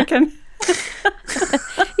South African.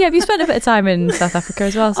 Yeah, have you spent a bit of time in South Africa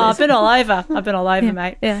as well? Oh, I've been all over.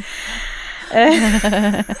 Mate. Yeah.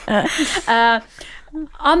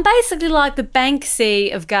 I'm basically like the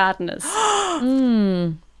Banksy of gardeners.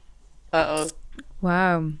 Uh-oh.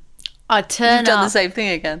 Wow. I turn You've done up. the same thing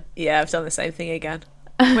again. Yeah, I've done the same thing again.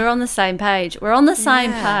 We're on the same page. We're on the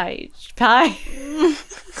same page.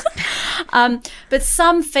 But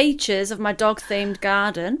some features of my dog-themed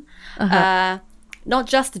garden, not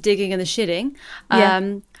just the digging and the shitting.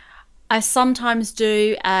 I sometimes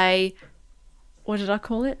do a. What did I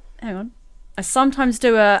call it? Hang on. I sometimes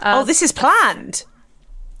do a. This is planned.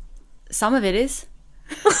 Some of it is.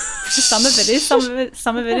 Some of it is.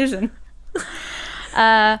 Some of it isn't.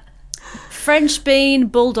 French bean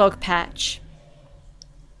bulldog patch.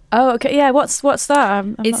 Oh, okay. Yeah, what's that?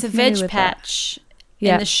 I'm It's not a familiar veg with that. patch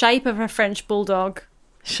Yeah. in the shape of a French bulldog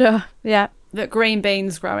Sure. Yeah. that green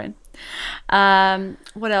beans grow in.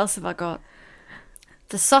 What else have I got?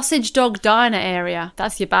 The sausage dog diner area.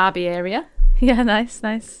 That's your Barbie area. Yeah, nice.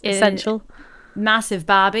 Essential. Massive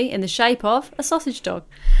Barbie in the shape of a sausage dog.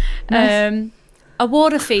 A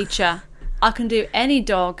water feature. I can do any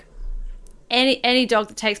dog. Any dog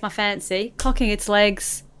that takes my fancy, cocking its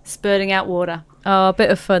legs, spurting out water. Oh, a bit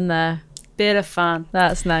of fun there. Bit of fun.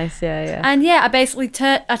 That's nice. Yeah. And yeah, I basically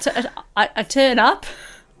turn up, I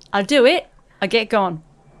do it, I get gone.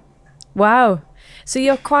 Wow. So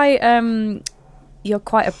you're quite a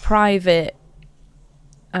private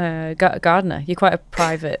gardener. You're quite a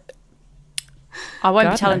private. I won't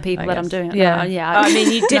Gardener, be telling people I that I'm guess. doing it. Yeah. Yeah. I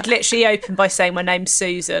mean, you did literally open by saying my name's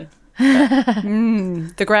Susan.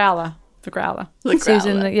 The growler. The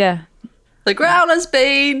Susan, growler. yeah. The growler's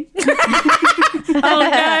been.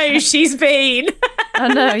 Oh no, she's been. Oh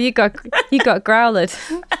no, you got growled.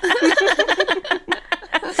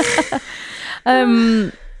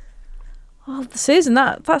 Well, Susan,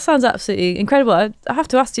 that sounds absolutely incredible. I have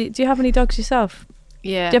to ask you, do you have any dogs yourself?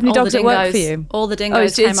 Yeah. Do you have any all dogs the that work dingoes- for you? All the Oh,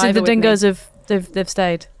 dingoes came over the with dingoes me. they've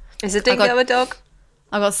stayed. Is a dingo a dog?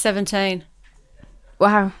 I got 17.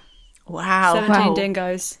 Wow. Wow. 17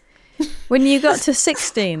 dingoes. When you got to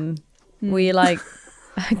 16, were you like,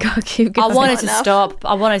 I gotta keep I going? wanted to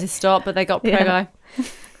stop, but they got Yeah. prego.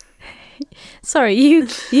 Sorry,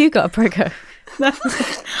 you got a prego.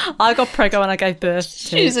 I got prego and I gave birth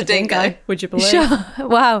to She's a dingo. Would you believe? Sure.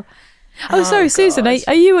 Wow. Oh, sorry, Susan.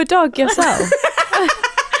 Are you a dog yourself?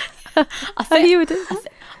 Are you a dog?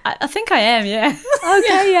 I think I am, yeah.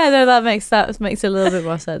 Okay, yeah, no, that makes a little bit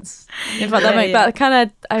more sense. In fact,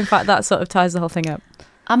 that sort of ties the whole thing up.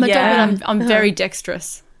 I'm a Yeah. dog, but I'm very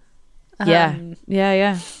dexterous. Yeah.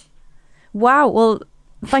 Wow. Well,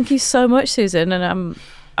 thank you so much, Susan, and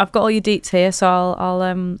I've got all your deets here, so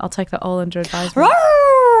I'll take that all under advisement.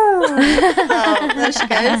 Oh, there she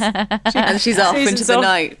goes. And she's off Susan's into the off.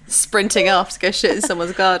 night, sprinting off to go shit in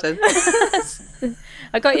someone's garden.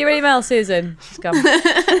 I got your email, Susan. She's gone.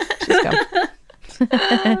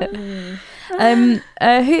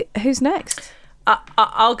 Who's next?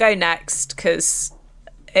 I'll go next because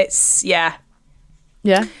it's Yeah.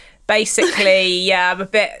 basically I'm a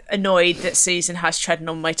bit annoyed that Susan has treading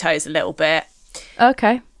on my toes a little bit.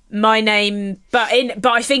 Okay. My name, but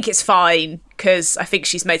I think it's fine because I think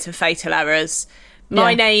she's made some fatal errors.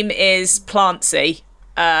 My Yeah. name is Plantsy,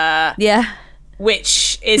 Yeah.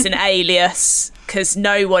 which is an alias because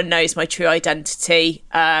no one knows my true identity.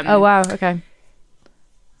 Oh wow. Okay.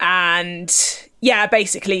 And yeah,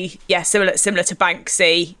 basically, yeah, similar to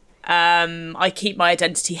Banksy. I keep my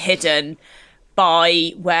identity hidden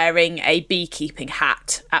by wearing a beekeeping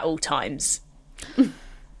hat at all times.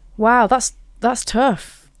 Wow. That's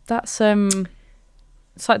tough. That's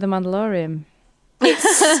it's like the Mandalorian.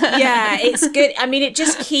 Yeah, it's good. I mean,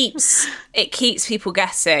 it keeps people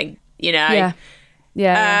guessing, you know.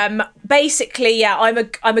 Yeah. Basically, yeah, I'm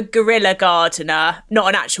a guerrilla gardener, not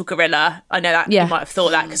an actual gorilla. I know that Yeah. you might have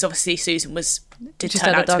thought that because obviously Susan did Just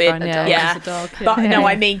turn had out a to be dog on, yeah. yeah. It's a dog, yeah. But no, Yeah.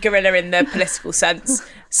 I mean gorilla in the political sense.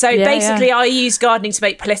 So Yeah, basically, yeah. I use gardening to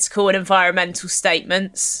make political and environmental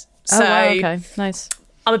statements. So Oh wow. Okay. Nice.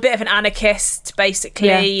 I'm a bit of an anarchist,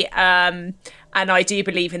 basically, and I do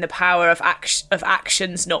believe in the power of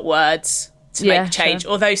actions, not words, to Yeah, make change.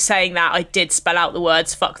 sure. Although saying that, I did spell out the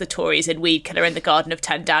words "fuck the Tories" and "weed killer" in the garden of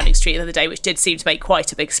 10 Downing Street the other day, which did seem to make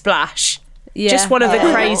quite a big splash. Yeah. Just one of the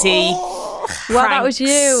crazy. Wow, that was pranks.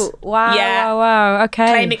 you. Wow. Yeah. Wow.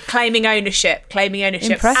 Okay. Claiming ownership.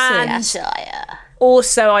 Impressive. And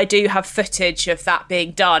also, I do have footage of that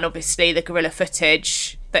being done. Obviously, the gorilla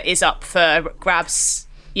footage that is up for grabs.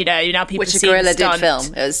 You know, now people Which a see gorilla the did stunt.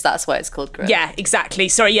 film. That's why it's called gorilla. Yeah, exactly.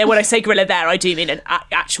 Sorry, yeah, when I say gorilla there, I do mean an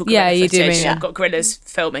actual gorilla Yeah, you do footage. mean- I've got gorillas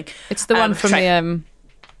filming. It's the one from tra-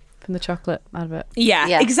 the from the chocolate advert.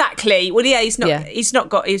 Yeah, exactly. Well, yeah, he's Yeah.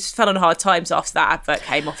 he's fell on hard times after that advert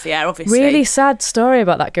came off the air, obviously. Really sad story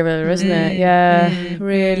about that gorilla, isn't it? Yeah,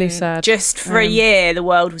 really sad. Just for a year, the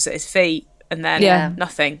world was at his feet, and then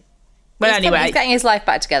nothing. Well, anyway, he's getting his life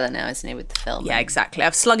back together now, isn't he, with the film? yeah, exactly.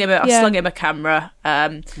 I've slung him a camera.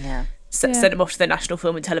 Sent him off to the National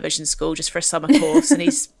Film and Television School just for a summer course, and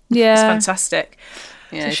he's fantastic.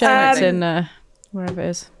 Yeah, It's a shame it's in wherever it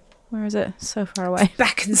is. Where is it? So far away.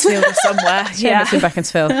 Beaconsfield or somewhere. It's in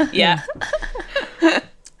Beaconsfield. Yeah.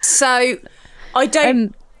 So I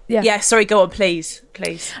don't. Sorry. Go on, please.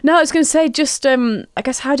 No, I was going to say, just I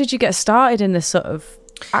guess, how did you get started in this sort of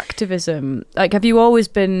activism? Like, have you always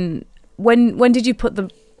been? When did you put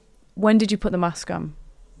the mask on?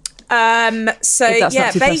 So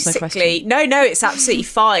yeah, basically, no, it's absolutely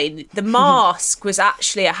fine. The mask was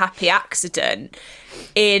actually a happy accident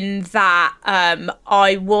in that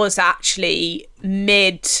I was actually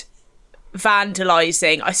mid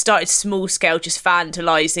vandalising. I started small scale, just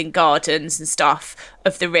vandalising gardens and stuff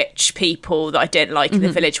of the rich people that I didn't like in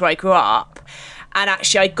the village where I grew up. And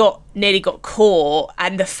actually, I nearly got caught.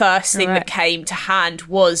 And the first thing that came to hand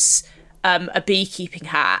was a beekeeping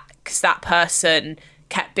hat, because that person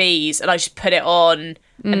kept bees, and I just put it on,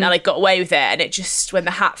 and then I got away with it. And it just, when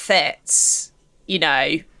the hat fits,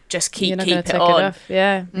 just keep it on. It off.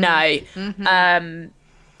 Yeah. No.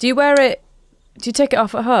 Do you wear it? Do you take it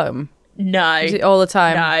off at home? No. Is it all the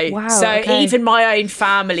time? No. Wow. So even my own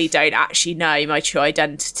family don't actually know my true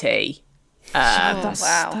identity.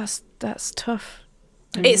 That's tough.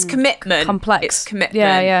 It's commitment. Complex. It's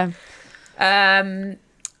commitment. Yeah.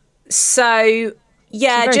 So yeah,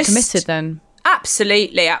 You're very just committed then.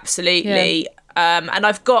 Absolutely. And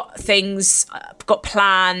I've got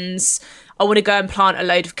plans. I want to go and plant a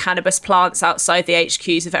load of cannabis plants outside the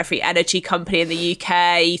HQs of every energy company in the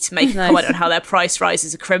UK to make a comment on how their price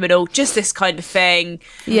rises are criminal. Just this kind of thing.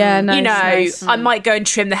 Yeah, nice, nice. I might go and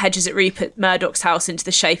trim the hedges at Rupert Murdoch's house into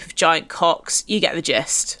the shape of giant cocks. You get the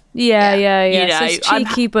gist. Yeah. So it's I'm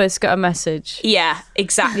cheeky, but it's got a message. Yeah,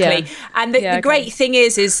 exactly. Yeah. And the great thing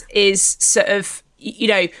is sort of,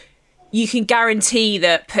 you can guarantee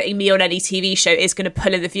that putting me on any TV show is going to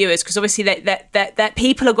pull in the viewers, because obviously that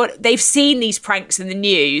people they've seen these pranks in the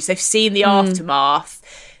news, they've seen the aftermath,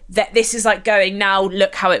 that this is like going, now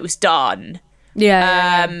look how it was done.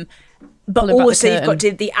 Yeah. But also you've got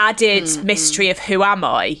the added mystery of who am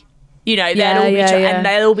I? And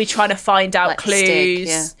they'll all be trying to find out like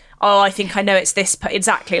clues. Stig, Oh, I think I know it's this,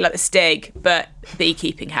 exactly like the Stig, but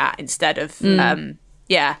beekeeping hat instead of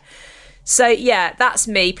So yeah, that's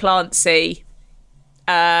me, Plancy.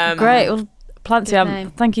 Great. Well, Plancy,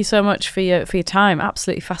 name. thank you so much for your time.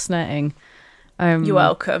 Absolutely fascinating. You're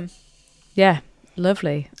welcome. Yeah,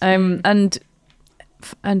 lovely. And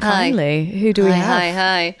finally, who do we have?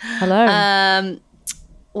 Hi. Hello.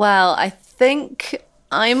 Well, I think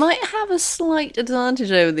I might have a slight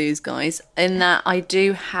advantage over these guys in that I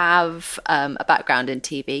do have a background in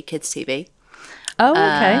TV, kids TV. Oh,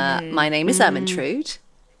 okay. My name is Ermintrude.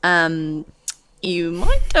 You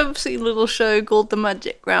might have seen a little show called The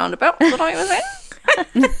Magic Roundabout that I was in.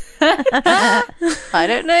 I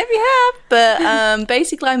don't know if you have, but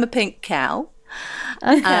basically I'm a pink cow.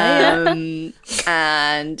 Okay.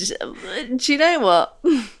 And do you know what?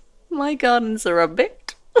 My gardens are a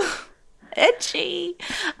bit edgy,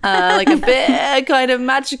 like a bit kind of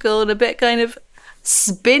magical and a bit kind of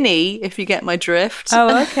spinny, if you get my drift.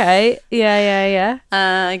 Oh, okay. Yeah.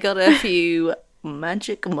 I got a few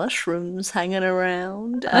magic mushrooms hanging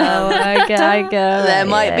around. Oh, I go. There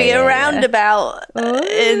might be a roundabout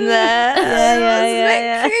in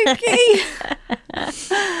there.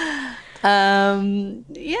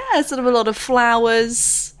 Yeah, sort of a lot of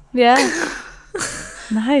flowers. Yeah.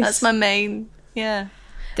 Nice. That's my main. Yeah.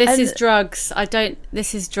 This is drugs.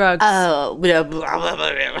 This is drugs. Oh, no.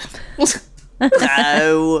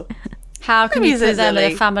 How can you put them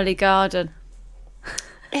in a family garden?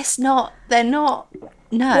 It's not. They're not.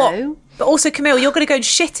 No. What? But also, Camille, you're going to go and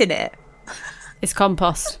shit in it. It's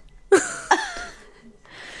compost. How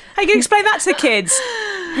are you going to explain that to the kids?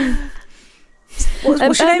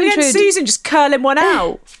 What's your name again? Susan, just curling one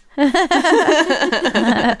out.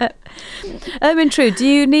 Ermintrude, do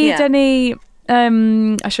you need any...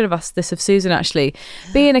 I should have asked this of Susan, actually.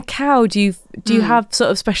 Being a cow, do you have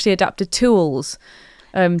sort of specially adapted tools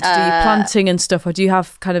to do your planting and stuff, or do you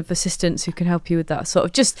have kind of assistants who can help you with that sort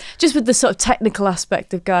of just with the sort of technical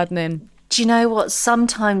aspect of gardening? Do you know what?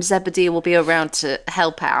 Sometimes Zebedee will be around to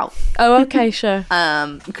help out. Oh, okay, sure.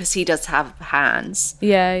 Because he does have hands.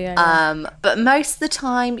 Yeah. But most of the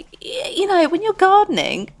time, when you're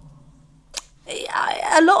gardening,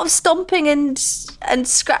 a lot of stomping and and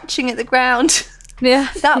scratching at the ground. Yeah.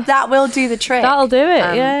 That will do the trick. That'll do it.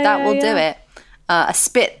 Yeah, that will do yeah. it. I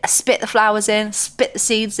spit the flowers in, spit the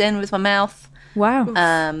seeds in with my mouth. Wow.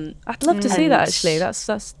 I'd love to see that and- actually.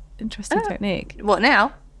 That's interesting technique. What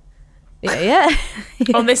now? Yeah.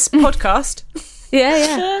 On this podcast.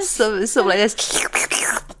 Yeah. So sort of like this.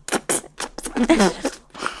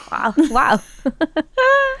 Wow.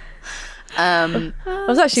 I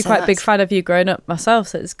was actually quite a big fan of you growing up myself,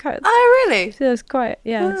 so it's quite. Oh really? It was quite.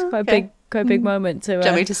 Yeah, it's quite okay. a big moment to. Do you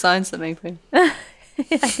want me to sign something for you?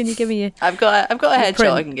 Yeah, can you give me your? I've got a headshot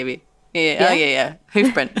print. I can give you. Yeah. Oh yeah.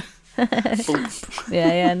 Hoof print.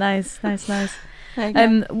 Yeah. Nice. There you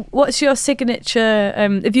go. What's your signature?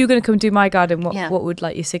 If you were going to come do my garden, Yeah. what would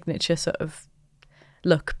like your signature sort of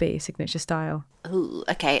look be? Signature style? Ooh,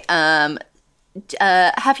 okay.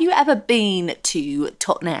 Have you ever been to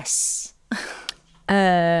Totnes?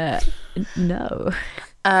 No.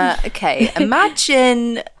 Okay.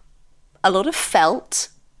 Imagine a lot of felt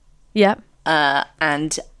Yeah.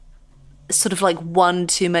 and sort of like one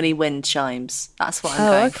too many wind chimes. That's what I'm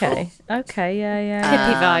Oh, going okay. Okay.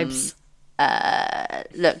 Yeah. Hippie vibes. for.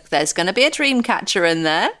 Look, there's going to be a dream catcher in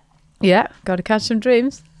there, Yeah. Got to catch some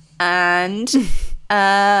dreams. and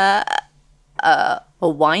a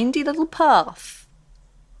windy little path.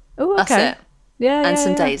 Oh, That's okay. it. Yeah. And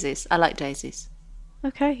some yeah. daisies. I like daisies.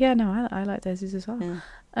 Okay. Yeah. No, I like daisies as well.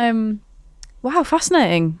 Wow.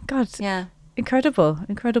 Fascinating. God. Yeah. Incredible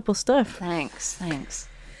stuff. Thanks.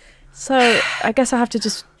 So I guess I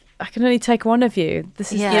can only take one of you.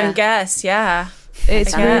 This is Yeah. You can guess, yeah.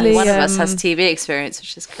 it's Yeah, really one of us has TV experience,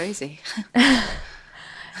 which is crazy.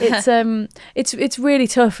 it's really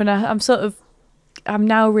tough, and I'm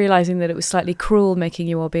now realizing that it was slightly cruel making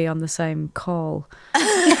you all be on the same call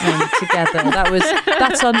together.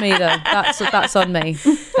 That's on me though. That's on me.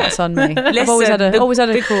 That's on me. I've always had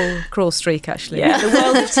a cruel streak actually. Yeah, the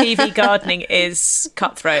world of TV gardening is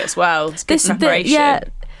cutthroat as well. It's good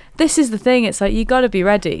preparation. This is the thing. It's like you got to be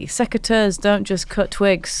ready. Secateurs don't just cut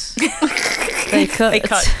twigs. They cut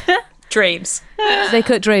Dreams. They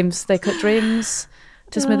cut dreams. They cut dreams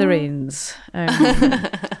to smithereens,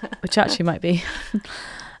 which actually might be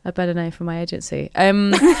a better name for my agency.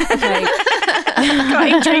 Okay.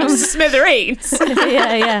 Cutting dreams to smithereens.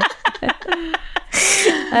 Yeah.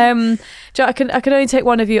 Jo, I can only take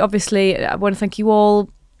one of you. Obviously, I want to thank you all.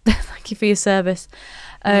 Thank you for your service.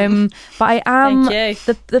 But I am Thank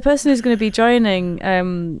the person who's going to be joining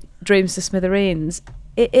Dreams to Smithereens.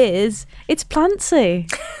 It's Plantsy.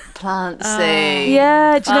 Plantsy.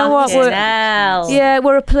 Yeah, do you know what? Fucking hell.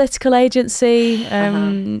 We're a political agency.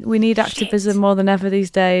 We need activism more than ever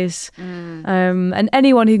these days. And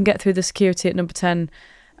anyone who can get through the security at number 10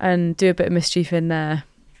 and do a bit of mischief in there,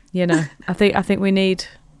 you know, I think we need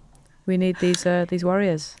these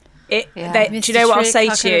warriors. Do you Mr. know what I'll Trick, say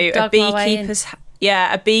I to could've you? dug my way in.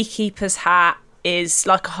 A beekeeper's hat is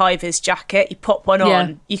like a hiver's jacket. You pop one Yeah.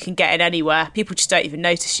 on, you can get in anywhere. People just don't even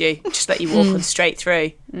notice you. Just let you walk on straight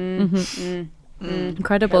through. Incredible.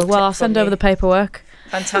 Little Well, tip I'll send from over you. the paperwork.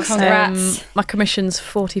 Fantastic. Congrats. My commission's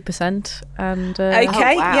 40%, and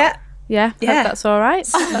Okay, wow. yeah, hope Yeah. that's all right.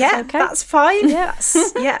 yeah, okay. that's fine. Yeah.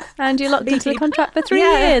 Yeah. And you're locked into the Legally- contract for 3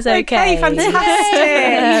 Yeah, years. Okay, fantastic.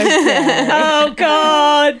 Oh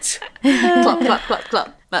God. Clap, clap, clap,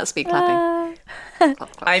 clap. That's me clapping.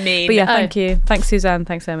 I mean, But yeah, thank you. Thanks, Suzanne.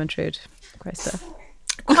 Thanks, Ermintrude. Great stuff.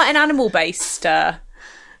 quite an animal-based Yeah.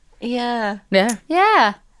 Yeah.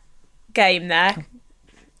 Yeah. game there.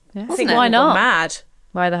 Yeah. I think Why we've gone not? mad.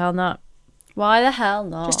 Why the hell not? Why the hell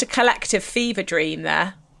not? Just a collective fever dream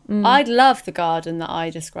there. I'd love the garden that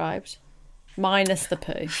I described, minus the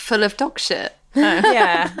poo, Full of dog shit.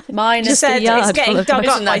 Yeah. minus Just said the yard it's full getting of dug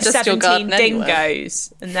dogs. up by Isn't that just your 17 garden anyway?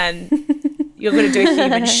 dingoes, and then you're going to do a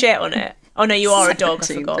human shit on it. Oh no, you are a dog. I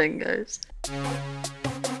 17 forgot. dingoes.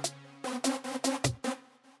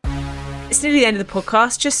 It's nearly the end of the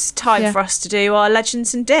podcast. Just time Yeah. for us to do our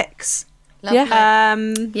legends and dicks. Yeah.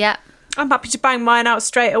 Yeah. I'm happy to bang mine out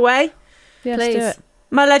straight away. Yeah, let's do Please. it.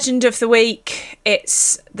 My legend of the week,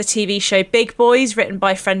 it's the TV show Big Boys, written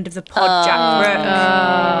by friend of the pod,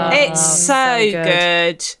 Jack Brooke. It's so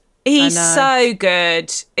good. He's I know. so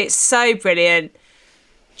good. It's so brilliant.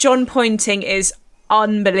 John Pointing is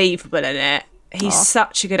unbelievable in it. He's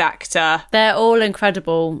such a good actor. They're all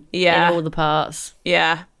incredible Yeah. in all the parts.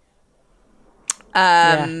 Yeah.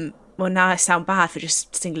 Well, now I sound bad for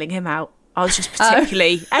just singling him out. I was just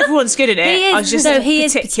particularly... Everyone's good in it. He is, I was just he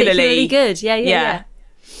is particularly good. Yeah.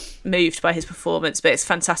 moved by his performance, but it's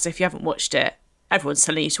fantastic. If you haven't watched it, everyone's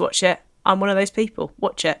telling you to watch it. I'm one of those people.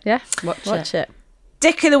 Watch it. Yeah. Watch it.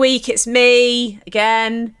 Dick of the week, it's me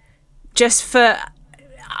again. Just for...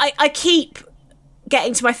 I keep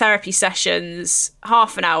getting to my therapy sessions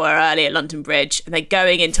half an hour early at London Bridge and then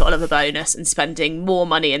going into Oliver Bonus and spending more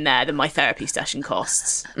money in there than my therapy session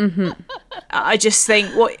costs. I just think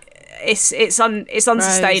it's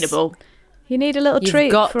unsustainable. You need a little You've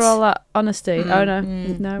treat got- for all that honesty. Oh no,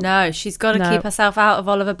 no, No, she's got to No. keep herself out of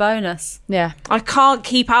Oliver Bonus. yeah, I can't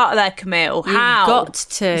keep out of there, Camille. You've How? got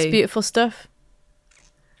to. it's beautiful stuff.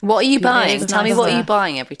 What are you buying? is Tell me nice what are there. you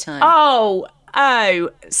buying every time. Oh,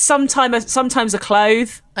 sometimes a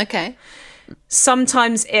clothes, Okay.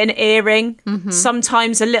 sometimes an earring,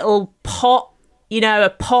 sometimes a little pot, a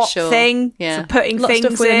pot Sure, thing yeah. for putting Lots of things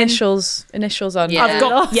stuff with in. initials on. Yeah. I've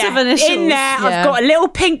got Lots of initials. in there. Yeah. I've got a little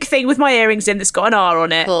pink thing with my earrings in that's got an R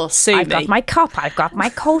on it. course. Sue I've me. got my cup. I've got my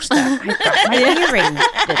coaster. I've got my earring.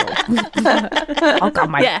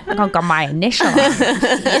 I've got my initial.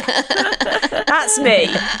 That's me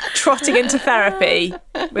trotting into therapy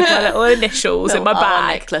with my little initials in my Little R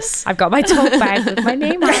bag. necklace. I've got my tote bag with my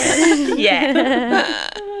name on it.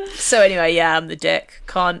 Yeah. So anyway, yeah, I'm the dick.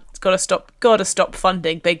 Gotta stop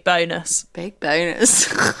funding Big Bonus. Big bonus.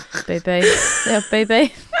 Baby, yeah,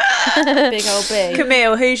 baby. Big old B.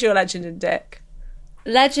 Camille, who's your legend and dick?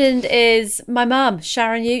 Legend is my mum,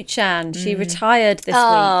 Sharon Yuchan. She retired this week.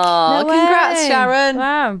 Oh, No congrats, way. Sharon.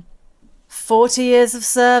 Wow, 40 years of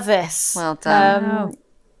service. Well done. wow.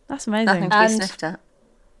 That's amazing. Nothing to be and- sniffed at.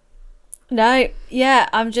 No, yeah,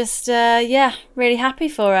 I'm just, really happy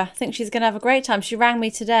for her. I think she's going to have a great time. She rang me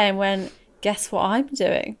today and went, guess what I'm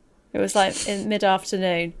doing? It was like in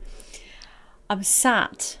mid-afternoon. I'm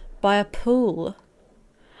sat by a pool.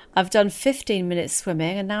 I've done 15 minutes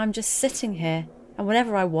swimming and now I'm just sitting here. And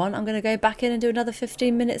whenever I want, I'm going to go back in and do another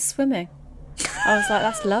 15 minutes swimming. I was like,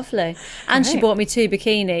 that's lovely. And she bought me 2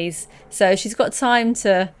 bikinis. So she's got time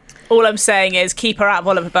to... All I'm saying is keep her out of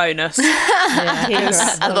Oliver Bonus.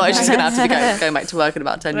 Otherwise, she's going to have to be going back to work in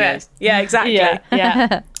about 10 years. Yeah, exactly.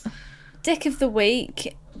 Yeah. Dick of the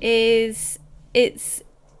week is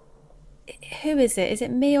who is it? Is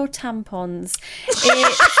it me or tampons?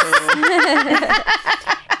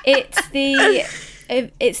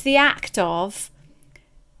 It's the act of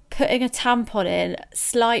putting a tampon in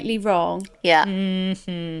slightly wrong, Yeah.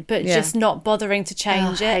 but Yeah. just not bothering to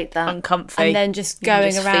change I it. hate that. Uncomfy. And then just You can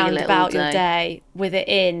going just feel around it all about your day. day with it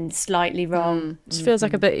in slightly wrong. Just feels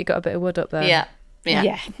like you got a bit of wood up there. Yeah. Yeah.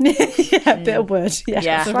 Yeah, a bit of wood. Yeah,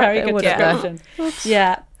 Yeah. that's a Right, very bit of good wood up there. description.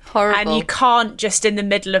 Yeah. Horrible. and you can't just in the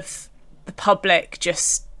middle of the public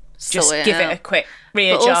just Sort it give it out. a quick But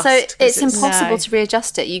readjust. also, 'cause it's impossible No. to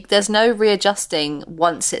readjust it. There's no readjusting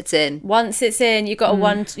once it's in. Once it's in, you got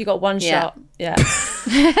one Yeah. shot. Yeah.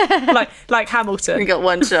 like Hamilton. You got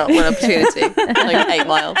one shot, one opportunity, like 8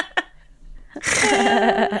 Mile.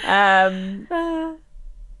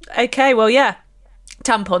 Okay, well, yeah.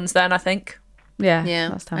 Tampons then, I think. yeah, Yeah,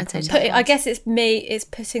 That's I'd say tampons. I guess it's me. It's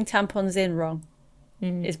putting tampons in wrong.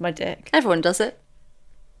 Is my dick. Everyone does it.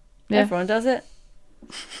 Yeah. Everyone does it.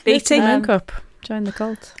 BT. Moon Cup. Join the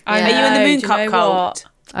cult. Are you in the No, Moon do you Cup know cult? what?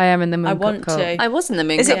 I am in the Moon I Cup want cult. to. I was in the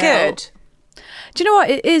Moon Is it Cup. good? Do you know what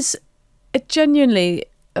it is? It genuinely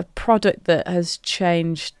a product that has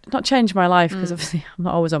not changed my life because obviously I'm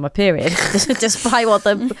not always on my period, despite what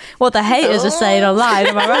the haters are saying online.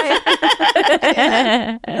 Am I right?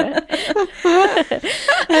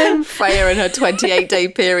 Freya and her 28-day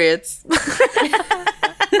periods.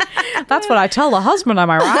 That's what I tell the husband. Am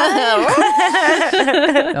I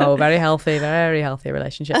right? No, very healthy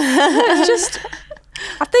relationship. It's just,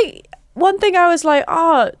 I think. One thing I was like,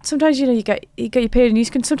 sometimes you get your period and you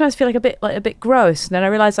can sometimes feel like a bit gross, and then I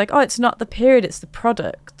realised it's not the period, it's the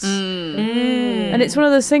product, and it's one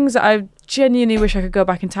of those things that I genuinely wish I could go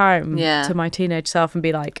back in time to my teenage self and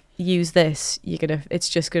be like, use this. It's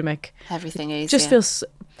just gonna make Everything easier. just feels.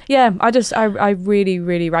 Yeah, I really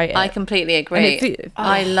really rate it. I completely agree.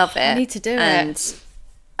 I love it. I need to do it.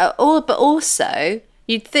 But also,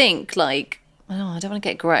 you'd think I don't want to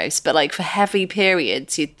get gross, but for heavy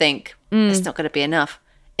periods, you'd think it's not going to be enough.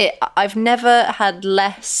 I've never had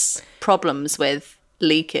less problems with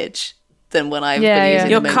leakage than when I've been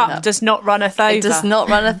using Your the Moon cup does not runneth over. It does not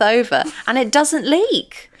runneth over, and it doesn't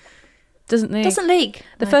leak. doesn't leak. Doesn't leak.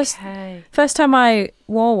 The first time I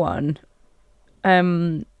wore one,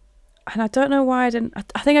 and I don't know why I didn't.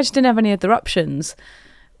 I think I just didn't have any other options.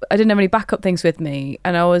 I didn't have any backup things with me,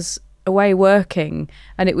 and I was away working,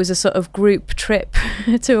 and it was a sort of group trip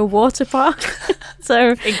to a water park.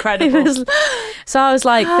 So Incredible. So I was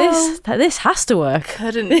like, this has to work.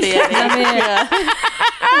 Couldn't be any.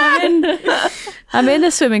 I'm in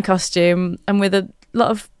a swimming costume and with a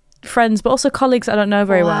lot of friends, but also colleagues I don't know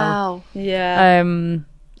very well. Wow. Yeah. And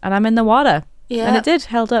I'm in the water. Yeah. And it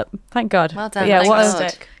held up, thank God. Well done. But yeah, Thank what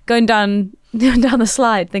God. going down down the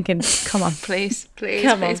slide, thinking, "Come on, Please, please,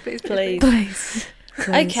 Come on, please. please."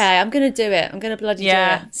 Okay, I'm going to do it. I'm going to bloody do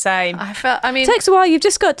Yeah, it. same. I mean, It takes a while. You've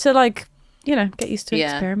just got to get used to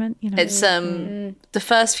Yeah. experiment. it's the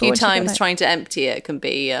first few once you get times it- trying to empty it can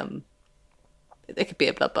be it could be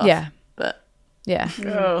a bloodbath. Yeah. But Yeah.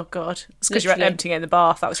 Oh God, it's because you're Literally. emptying it in the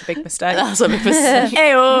bath. That was your big mistake. that's what it was.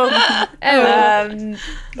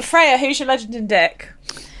 Freya, who's your legend and dick?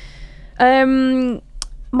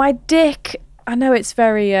 My dick. I know it's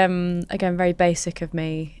very again very basic of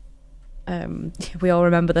me. We all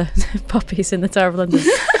remember the puppies in the Tower of London.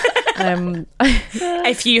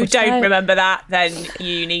 If you don't I- remember that, then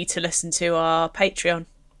you need to listen to our Patreon.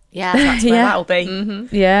 Yeah, That's where Yeah. that'll be.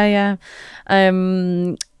 Yeah.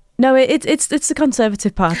 No, it's the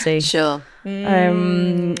Conservative Party. sure.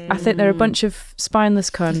 I think they're a bunch of spineless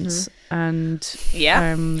cunts, and Yeah.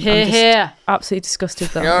 I'm Here, just here. absolutely disgusted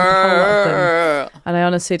with a whole lot of them. And I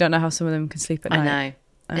honestly don't know how some of them can sleep at I night. know.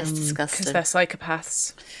 It's Because disgusting. they're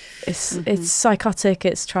psychopaths. It's psychotic,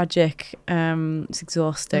 it's tragic, it's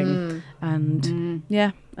exhausting, and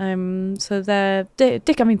yeah. So they're dick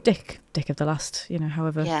of the last,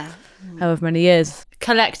 however many years.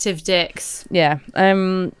 Collective dicks. Yeah.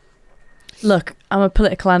 Look, I'm a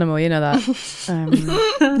political animal, you know that.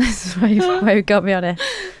 This is why you got me on it,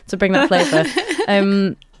 to bring that flavour.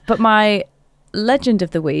 But my legend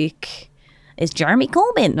of the week is Jeremy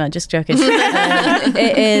Corbyn. No, just joking.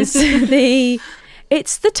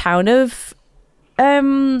 It's the town of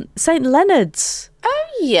St Leonard's,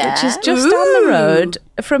 Yeah. which is just down the road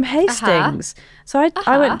from Hastings. So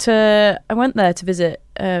I went there to visit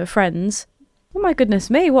friends. Oh my goodness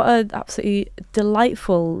me, what an absolutely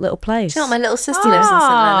delightful little place. Do you know what, my little sister lives in St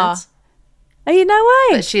Leonard's. Are you no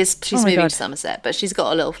way? But she's Oh my moving God. to Somerset, but she's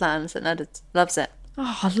got a little flat in St Leonard's. Loves it.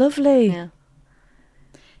 Oh, lovely. Yeah.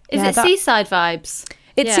 Is Yeah, it that- seaside vibes?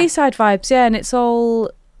 It's Yeah. seaside vibes, yeah, and it's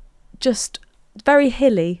all just very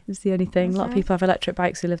hilly is the only thing. A lot of people have electric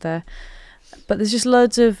bikes who live there. But there's just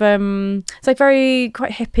loads of it's like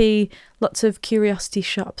quite hippie, lots of curiosity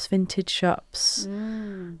shops, vintage shops.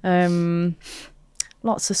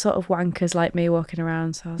 Lots of sort of wankers like me walking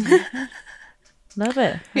around, so I was like, love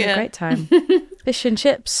it. Had Yeah. a great time. Fish and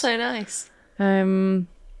chips. So nice. I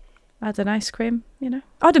had an ice cream, I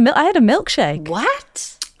had a milkshake.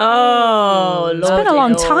 What? Oh, It's been a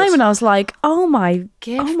long time, and I was like, oh my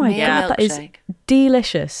Give my me a God, that is milkshake.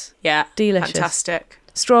 delicious. Yeah, Delicious. fantastic.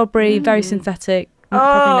 Strawberry, very synthetic,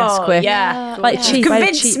 probably Nesquik. yeah. Like cheap. I had a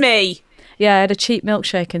Convince cheap- me. Yeah, I had a cheap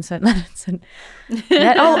milkshake in St Leonard's. And,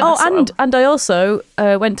 yeah. And I also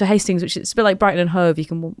went to Hastings, which is a bit like Brighton and Hove. You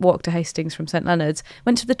can walk to Hastings from St Leonard's.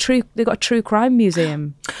 Went to they've got a true crime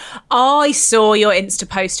museum. I saw your Insta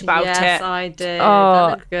post about yes, it. I did. Oh, That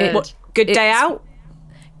looked good. What, good day It's- out?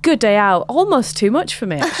 Good day out. Almost too much for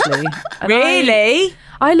me, actually. And Really?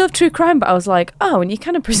 I love true crime, but I was like, oh, and you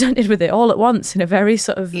kind of presented with it all at once in a very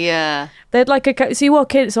sort of. Yeah. They had like so you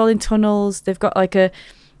walk in, it's all in tunnels. They've got like a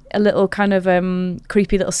little kind of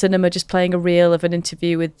creepy little cinema just playing a reel of an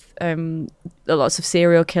interview with lots of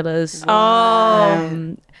serial killers.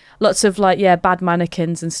 Oh. Lots of bad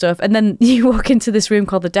mannequins and stuff. And then you walk into this room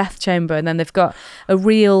called the Death Chamber, and then they've got a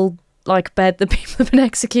real bed that people have been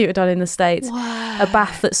executed on in the States. A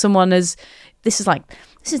bath that someone has. This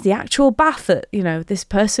is the actual bath that this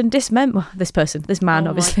person this man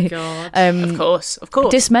obviously. God. Of course.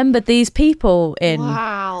 Dismembered these people in.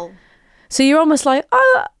 Wow. So you're almost like,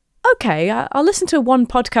 oh, okay, I'll listen to one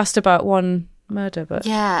podcast about one murder, but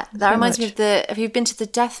Yeah, that Very reminds much. me of have you been to the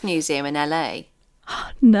Death Museum in LA?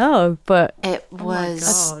 no, but It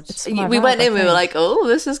was. God. it's my We vibe, went I in, we were think. like, oh,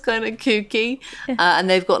 this is kind of kooky. And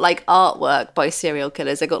they've got artwork by serial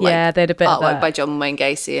killers. They've got Yeah, they had a bit of artwork that. by John Wayne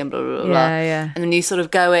Gacy and blah, blah, blah. Yeah. And then you sort of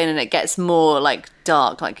go in and it gets more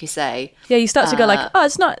dark, like you say. Yeah, you start to go like, oh,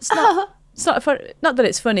 it's not fun. Not that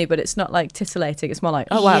it's funny, but it's not titillating. It's more like,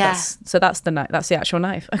 oh wow, Yeah. that's the knife. That's the actual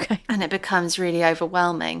knife. Okay. And it becomes really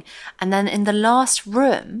overwhelming. And then in the last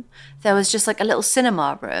room, there was just a little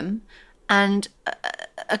cinema room. And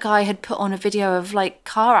a guy had put on a video of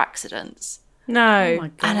car accidents. No. Oh my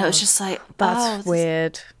God. And it was just That's oh,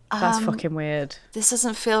 weird. That's fucking weird. this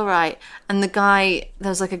doesn't feel right. And there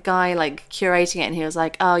was a guy curating it, and he was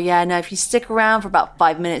like, oh yeah, no, if you stick around for about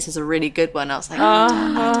 5 minutes, it's a really good one. I was like,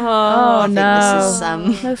 Oh no. this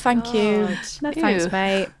is, No, thank you. No, thanks, Ew.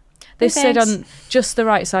 mate. They said thanks. on just the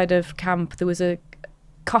right side of camp there was a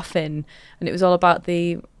coffin, and it was all about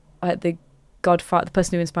the Godfather. The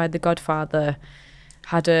person who inspired the Godfather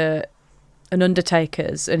had an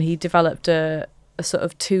undertaker's, and he developed a sort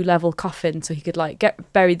of 2-level coffin, so he could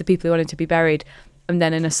bury the people who wanted to be buried, and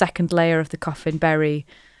then in a second layer of the coffin bury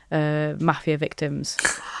mafia victims.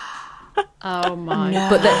 Oh my.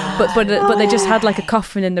 But they just had like a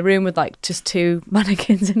coffin in the room with like just 2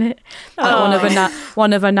 mannequins in it. Like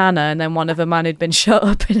one of a nana and then one of a man who'd been shut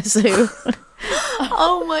up in a zoo.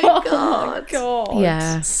 Oh my god.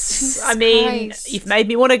 Yeah. I mean, you've made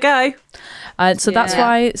me want to go. So that's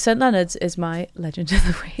why St Leonard's is my legend of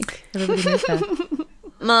the week. Everybody knows that.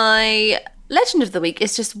 My legend of the week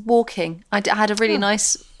is just walking. I had a really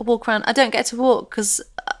nice walk around. I don't get to walk because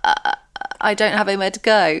I don't have anywhere to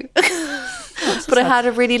go. But I had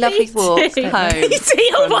a really lovely walk home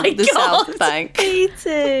Oh from my the God. South Bank.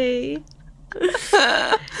 Petey.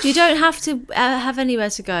 You don't have to have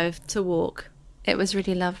anywhere to go to walk. It was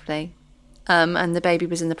really lovely. And the baby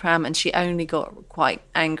was in the pram and she only got quite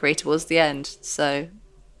angry towards the end. So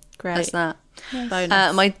Great. that's that.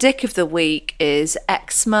 Bonus. My dick of the week is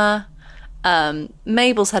eczema.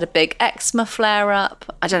 Mabel's had a big eczema flare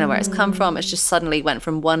up. I don't know where it's come from. It's just suddenly went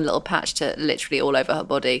from one little patch to literally all over her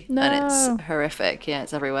body. And it's horrific. Yeah,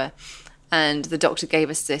 it's everywhere. And the doctor gave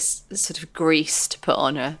us this sort of grease to put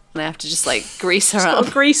on her. And I have to just like grease her up.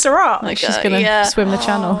 Grease her up. Like, She's going to swim the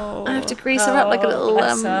channel. I have to grease her up like a little...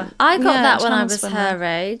 I got yeah, that when I channel was swimmer. her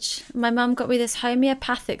age. My mum got me this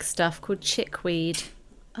homeopathic stuff called chickweed.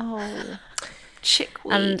 Oh,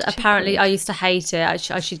 chickweed. And apparently I used to hate it. I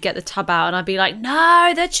should get the tub out and I'd be like,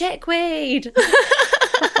 no, the chickweed.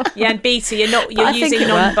 Yeah, and Beatty, you're I think using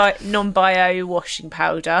it non-bio washing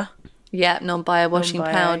powder. Yeah, non-bio washing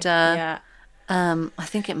Non-bio, powder. Yeah. I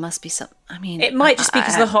think it must be some... I mean... It might just be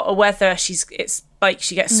because of the hotter weather. It's like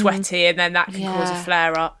she gets sweaty and then that can cause a Yeah.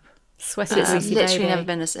 flare up. Sweaty It's greasy literally baby. never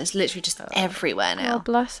been... It's literally just everywhere Oh, now.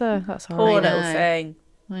 bless her. That's Poor horrible. little know. thing.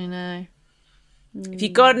 I know. If you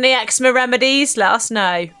got any eczema remedies, let us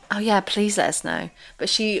know. Oh yeah, please let us know. But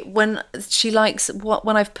when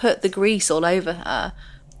I've put the grease all over her,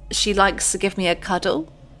 she likes to give me a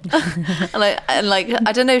cuddle.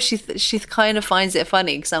 I don't know. She kind of finds it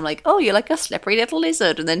funny because I'm like, oh, you're like a slippery little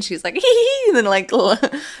lizard, and then she's like, hee hee, and then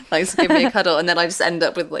likes to give me a cuddle, and then I just end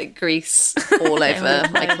up with like grease all over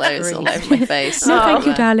my clothes, all over my face. No, thank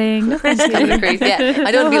you, darling. No, thank Covered in grease. Yeah,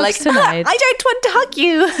 I don't want to be like, hugs tonight. I don't want to hug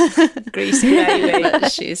you. Greasy baby.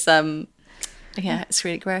 But she's yeah, it's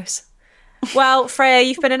really gross. Well, Freya,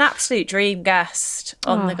 you've been an absolute dream guest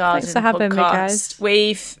on Oh, the Garden thanks for having podcast. me, guys.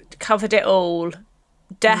 We've covered it all.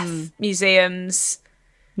 Death, museums,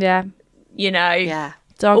 Yeah. Yeah.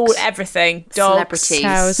 Dogs. everything. Dogs, Celebrities.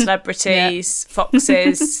 Cows. celebrities,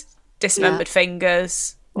 foxes, dismembered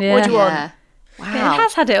fingers. Yeah. What do you want? Yeah. It Wow.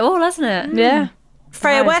 has had it all, hasn't it? Yeah.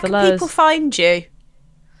 Freya, Highs, where the can lows. people find you?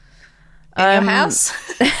 In your house?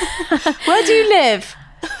 Where do you live?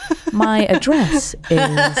 My address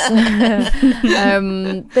is.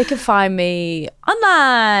 They can find me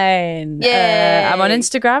online. Yay. I'm on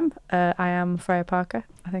Instagram. I am Freya Parker,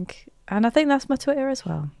 I think, and I think that's my Twitter as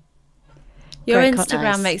well. Your Great Instagram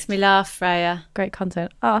Nice. makes me laugh, Freya. Great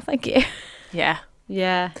content. Oh, thank you. Yeah,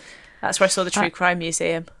 Yeah. that's where I saw the True Crime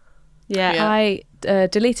Museum. Yeah. Yeah. I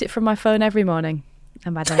delete it from my phone every morning,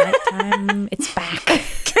 and by the night time, it's back.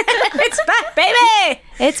 It's back, baby!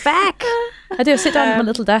 It's back. I do sit down at my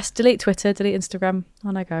little desk, delete Twitter, delete Instagram,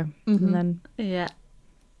 on I go, and then Yeah.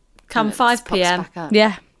 Come And it 5 just pops p.m. back up.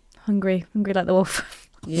 yeah, hungry like the wolf.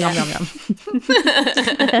 Yum yum yum.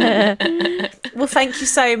 Well, thank you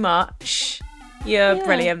so much. You're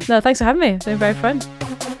brilliant. No, thanks for having me. It's been very fun.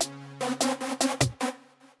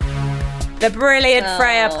 The brilliant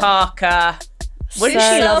Freya Parker. Wouldn't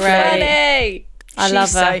So she love great. funny? I She's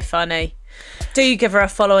love her. so funny. Do give her a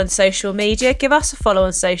follow on social media. Give us a follow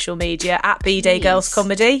on social media at B-Day Girls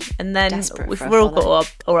Comedy. And then Desperate we've for a all got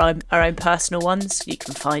follow. our own personal ones. You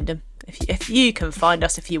can find them. If you can find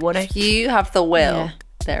us if you want to. You have the will. Yeah.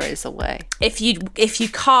 There is a way. If you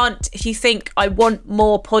think I want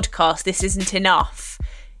more podcasts, this isn't enough,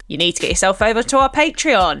 you need to get yourself over to our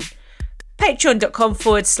Patreon. Patreon.com/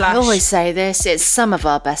 I always say this. It's some of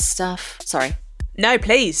our best stuff. Sorry. No,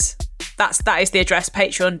 please. That is the address,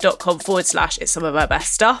 patreon.com/ it's some of our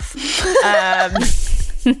best stuff. No,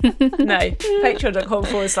 patreon.com/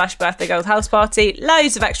 birthday girls house party.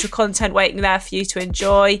 Loads of extra content waiting there for you to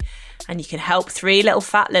enjoy. And you can help 3 little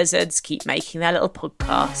fat lizards keep making their little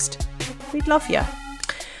podcast. We'd love you.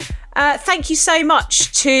 Thank you so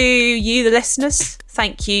much to you, the listeners.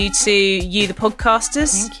 Thank you to you, the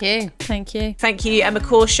podcasters. Thank you. Thank you. Thank you, Emma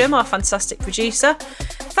Corsham, our fantastic producer.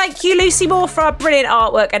 Thank you, Lucy Moore, for our brilliant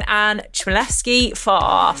artwork, and Anne Chmielewski for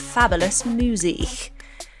our fabulous music.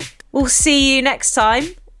 We'll see you next time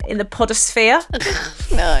in the podosphere.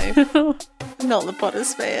 No. Not the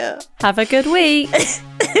podosphere. Have a good week.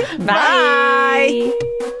 Bye.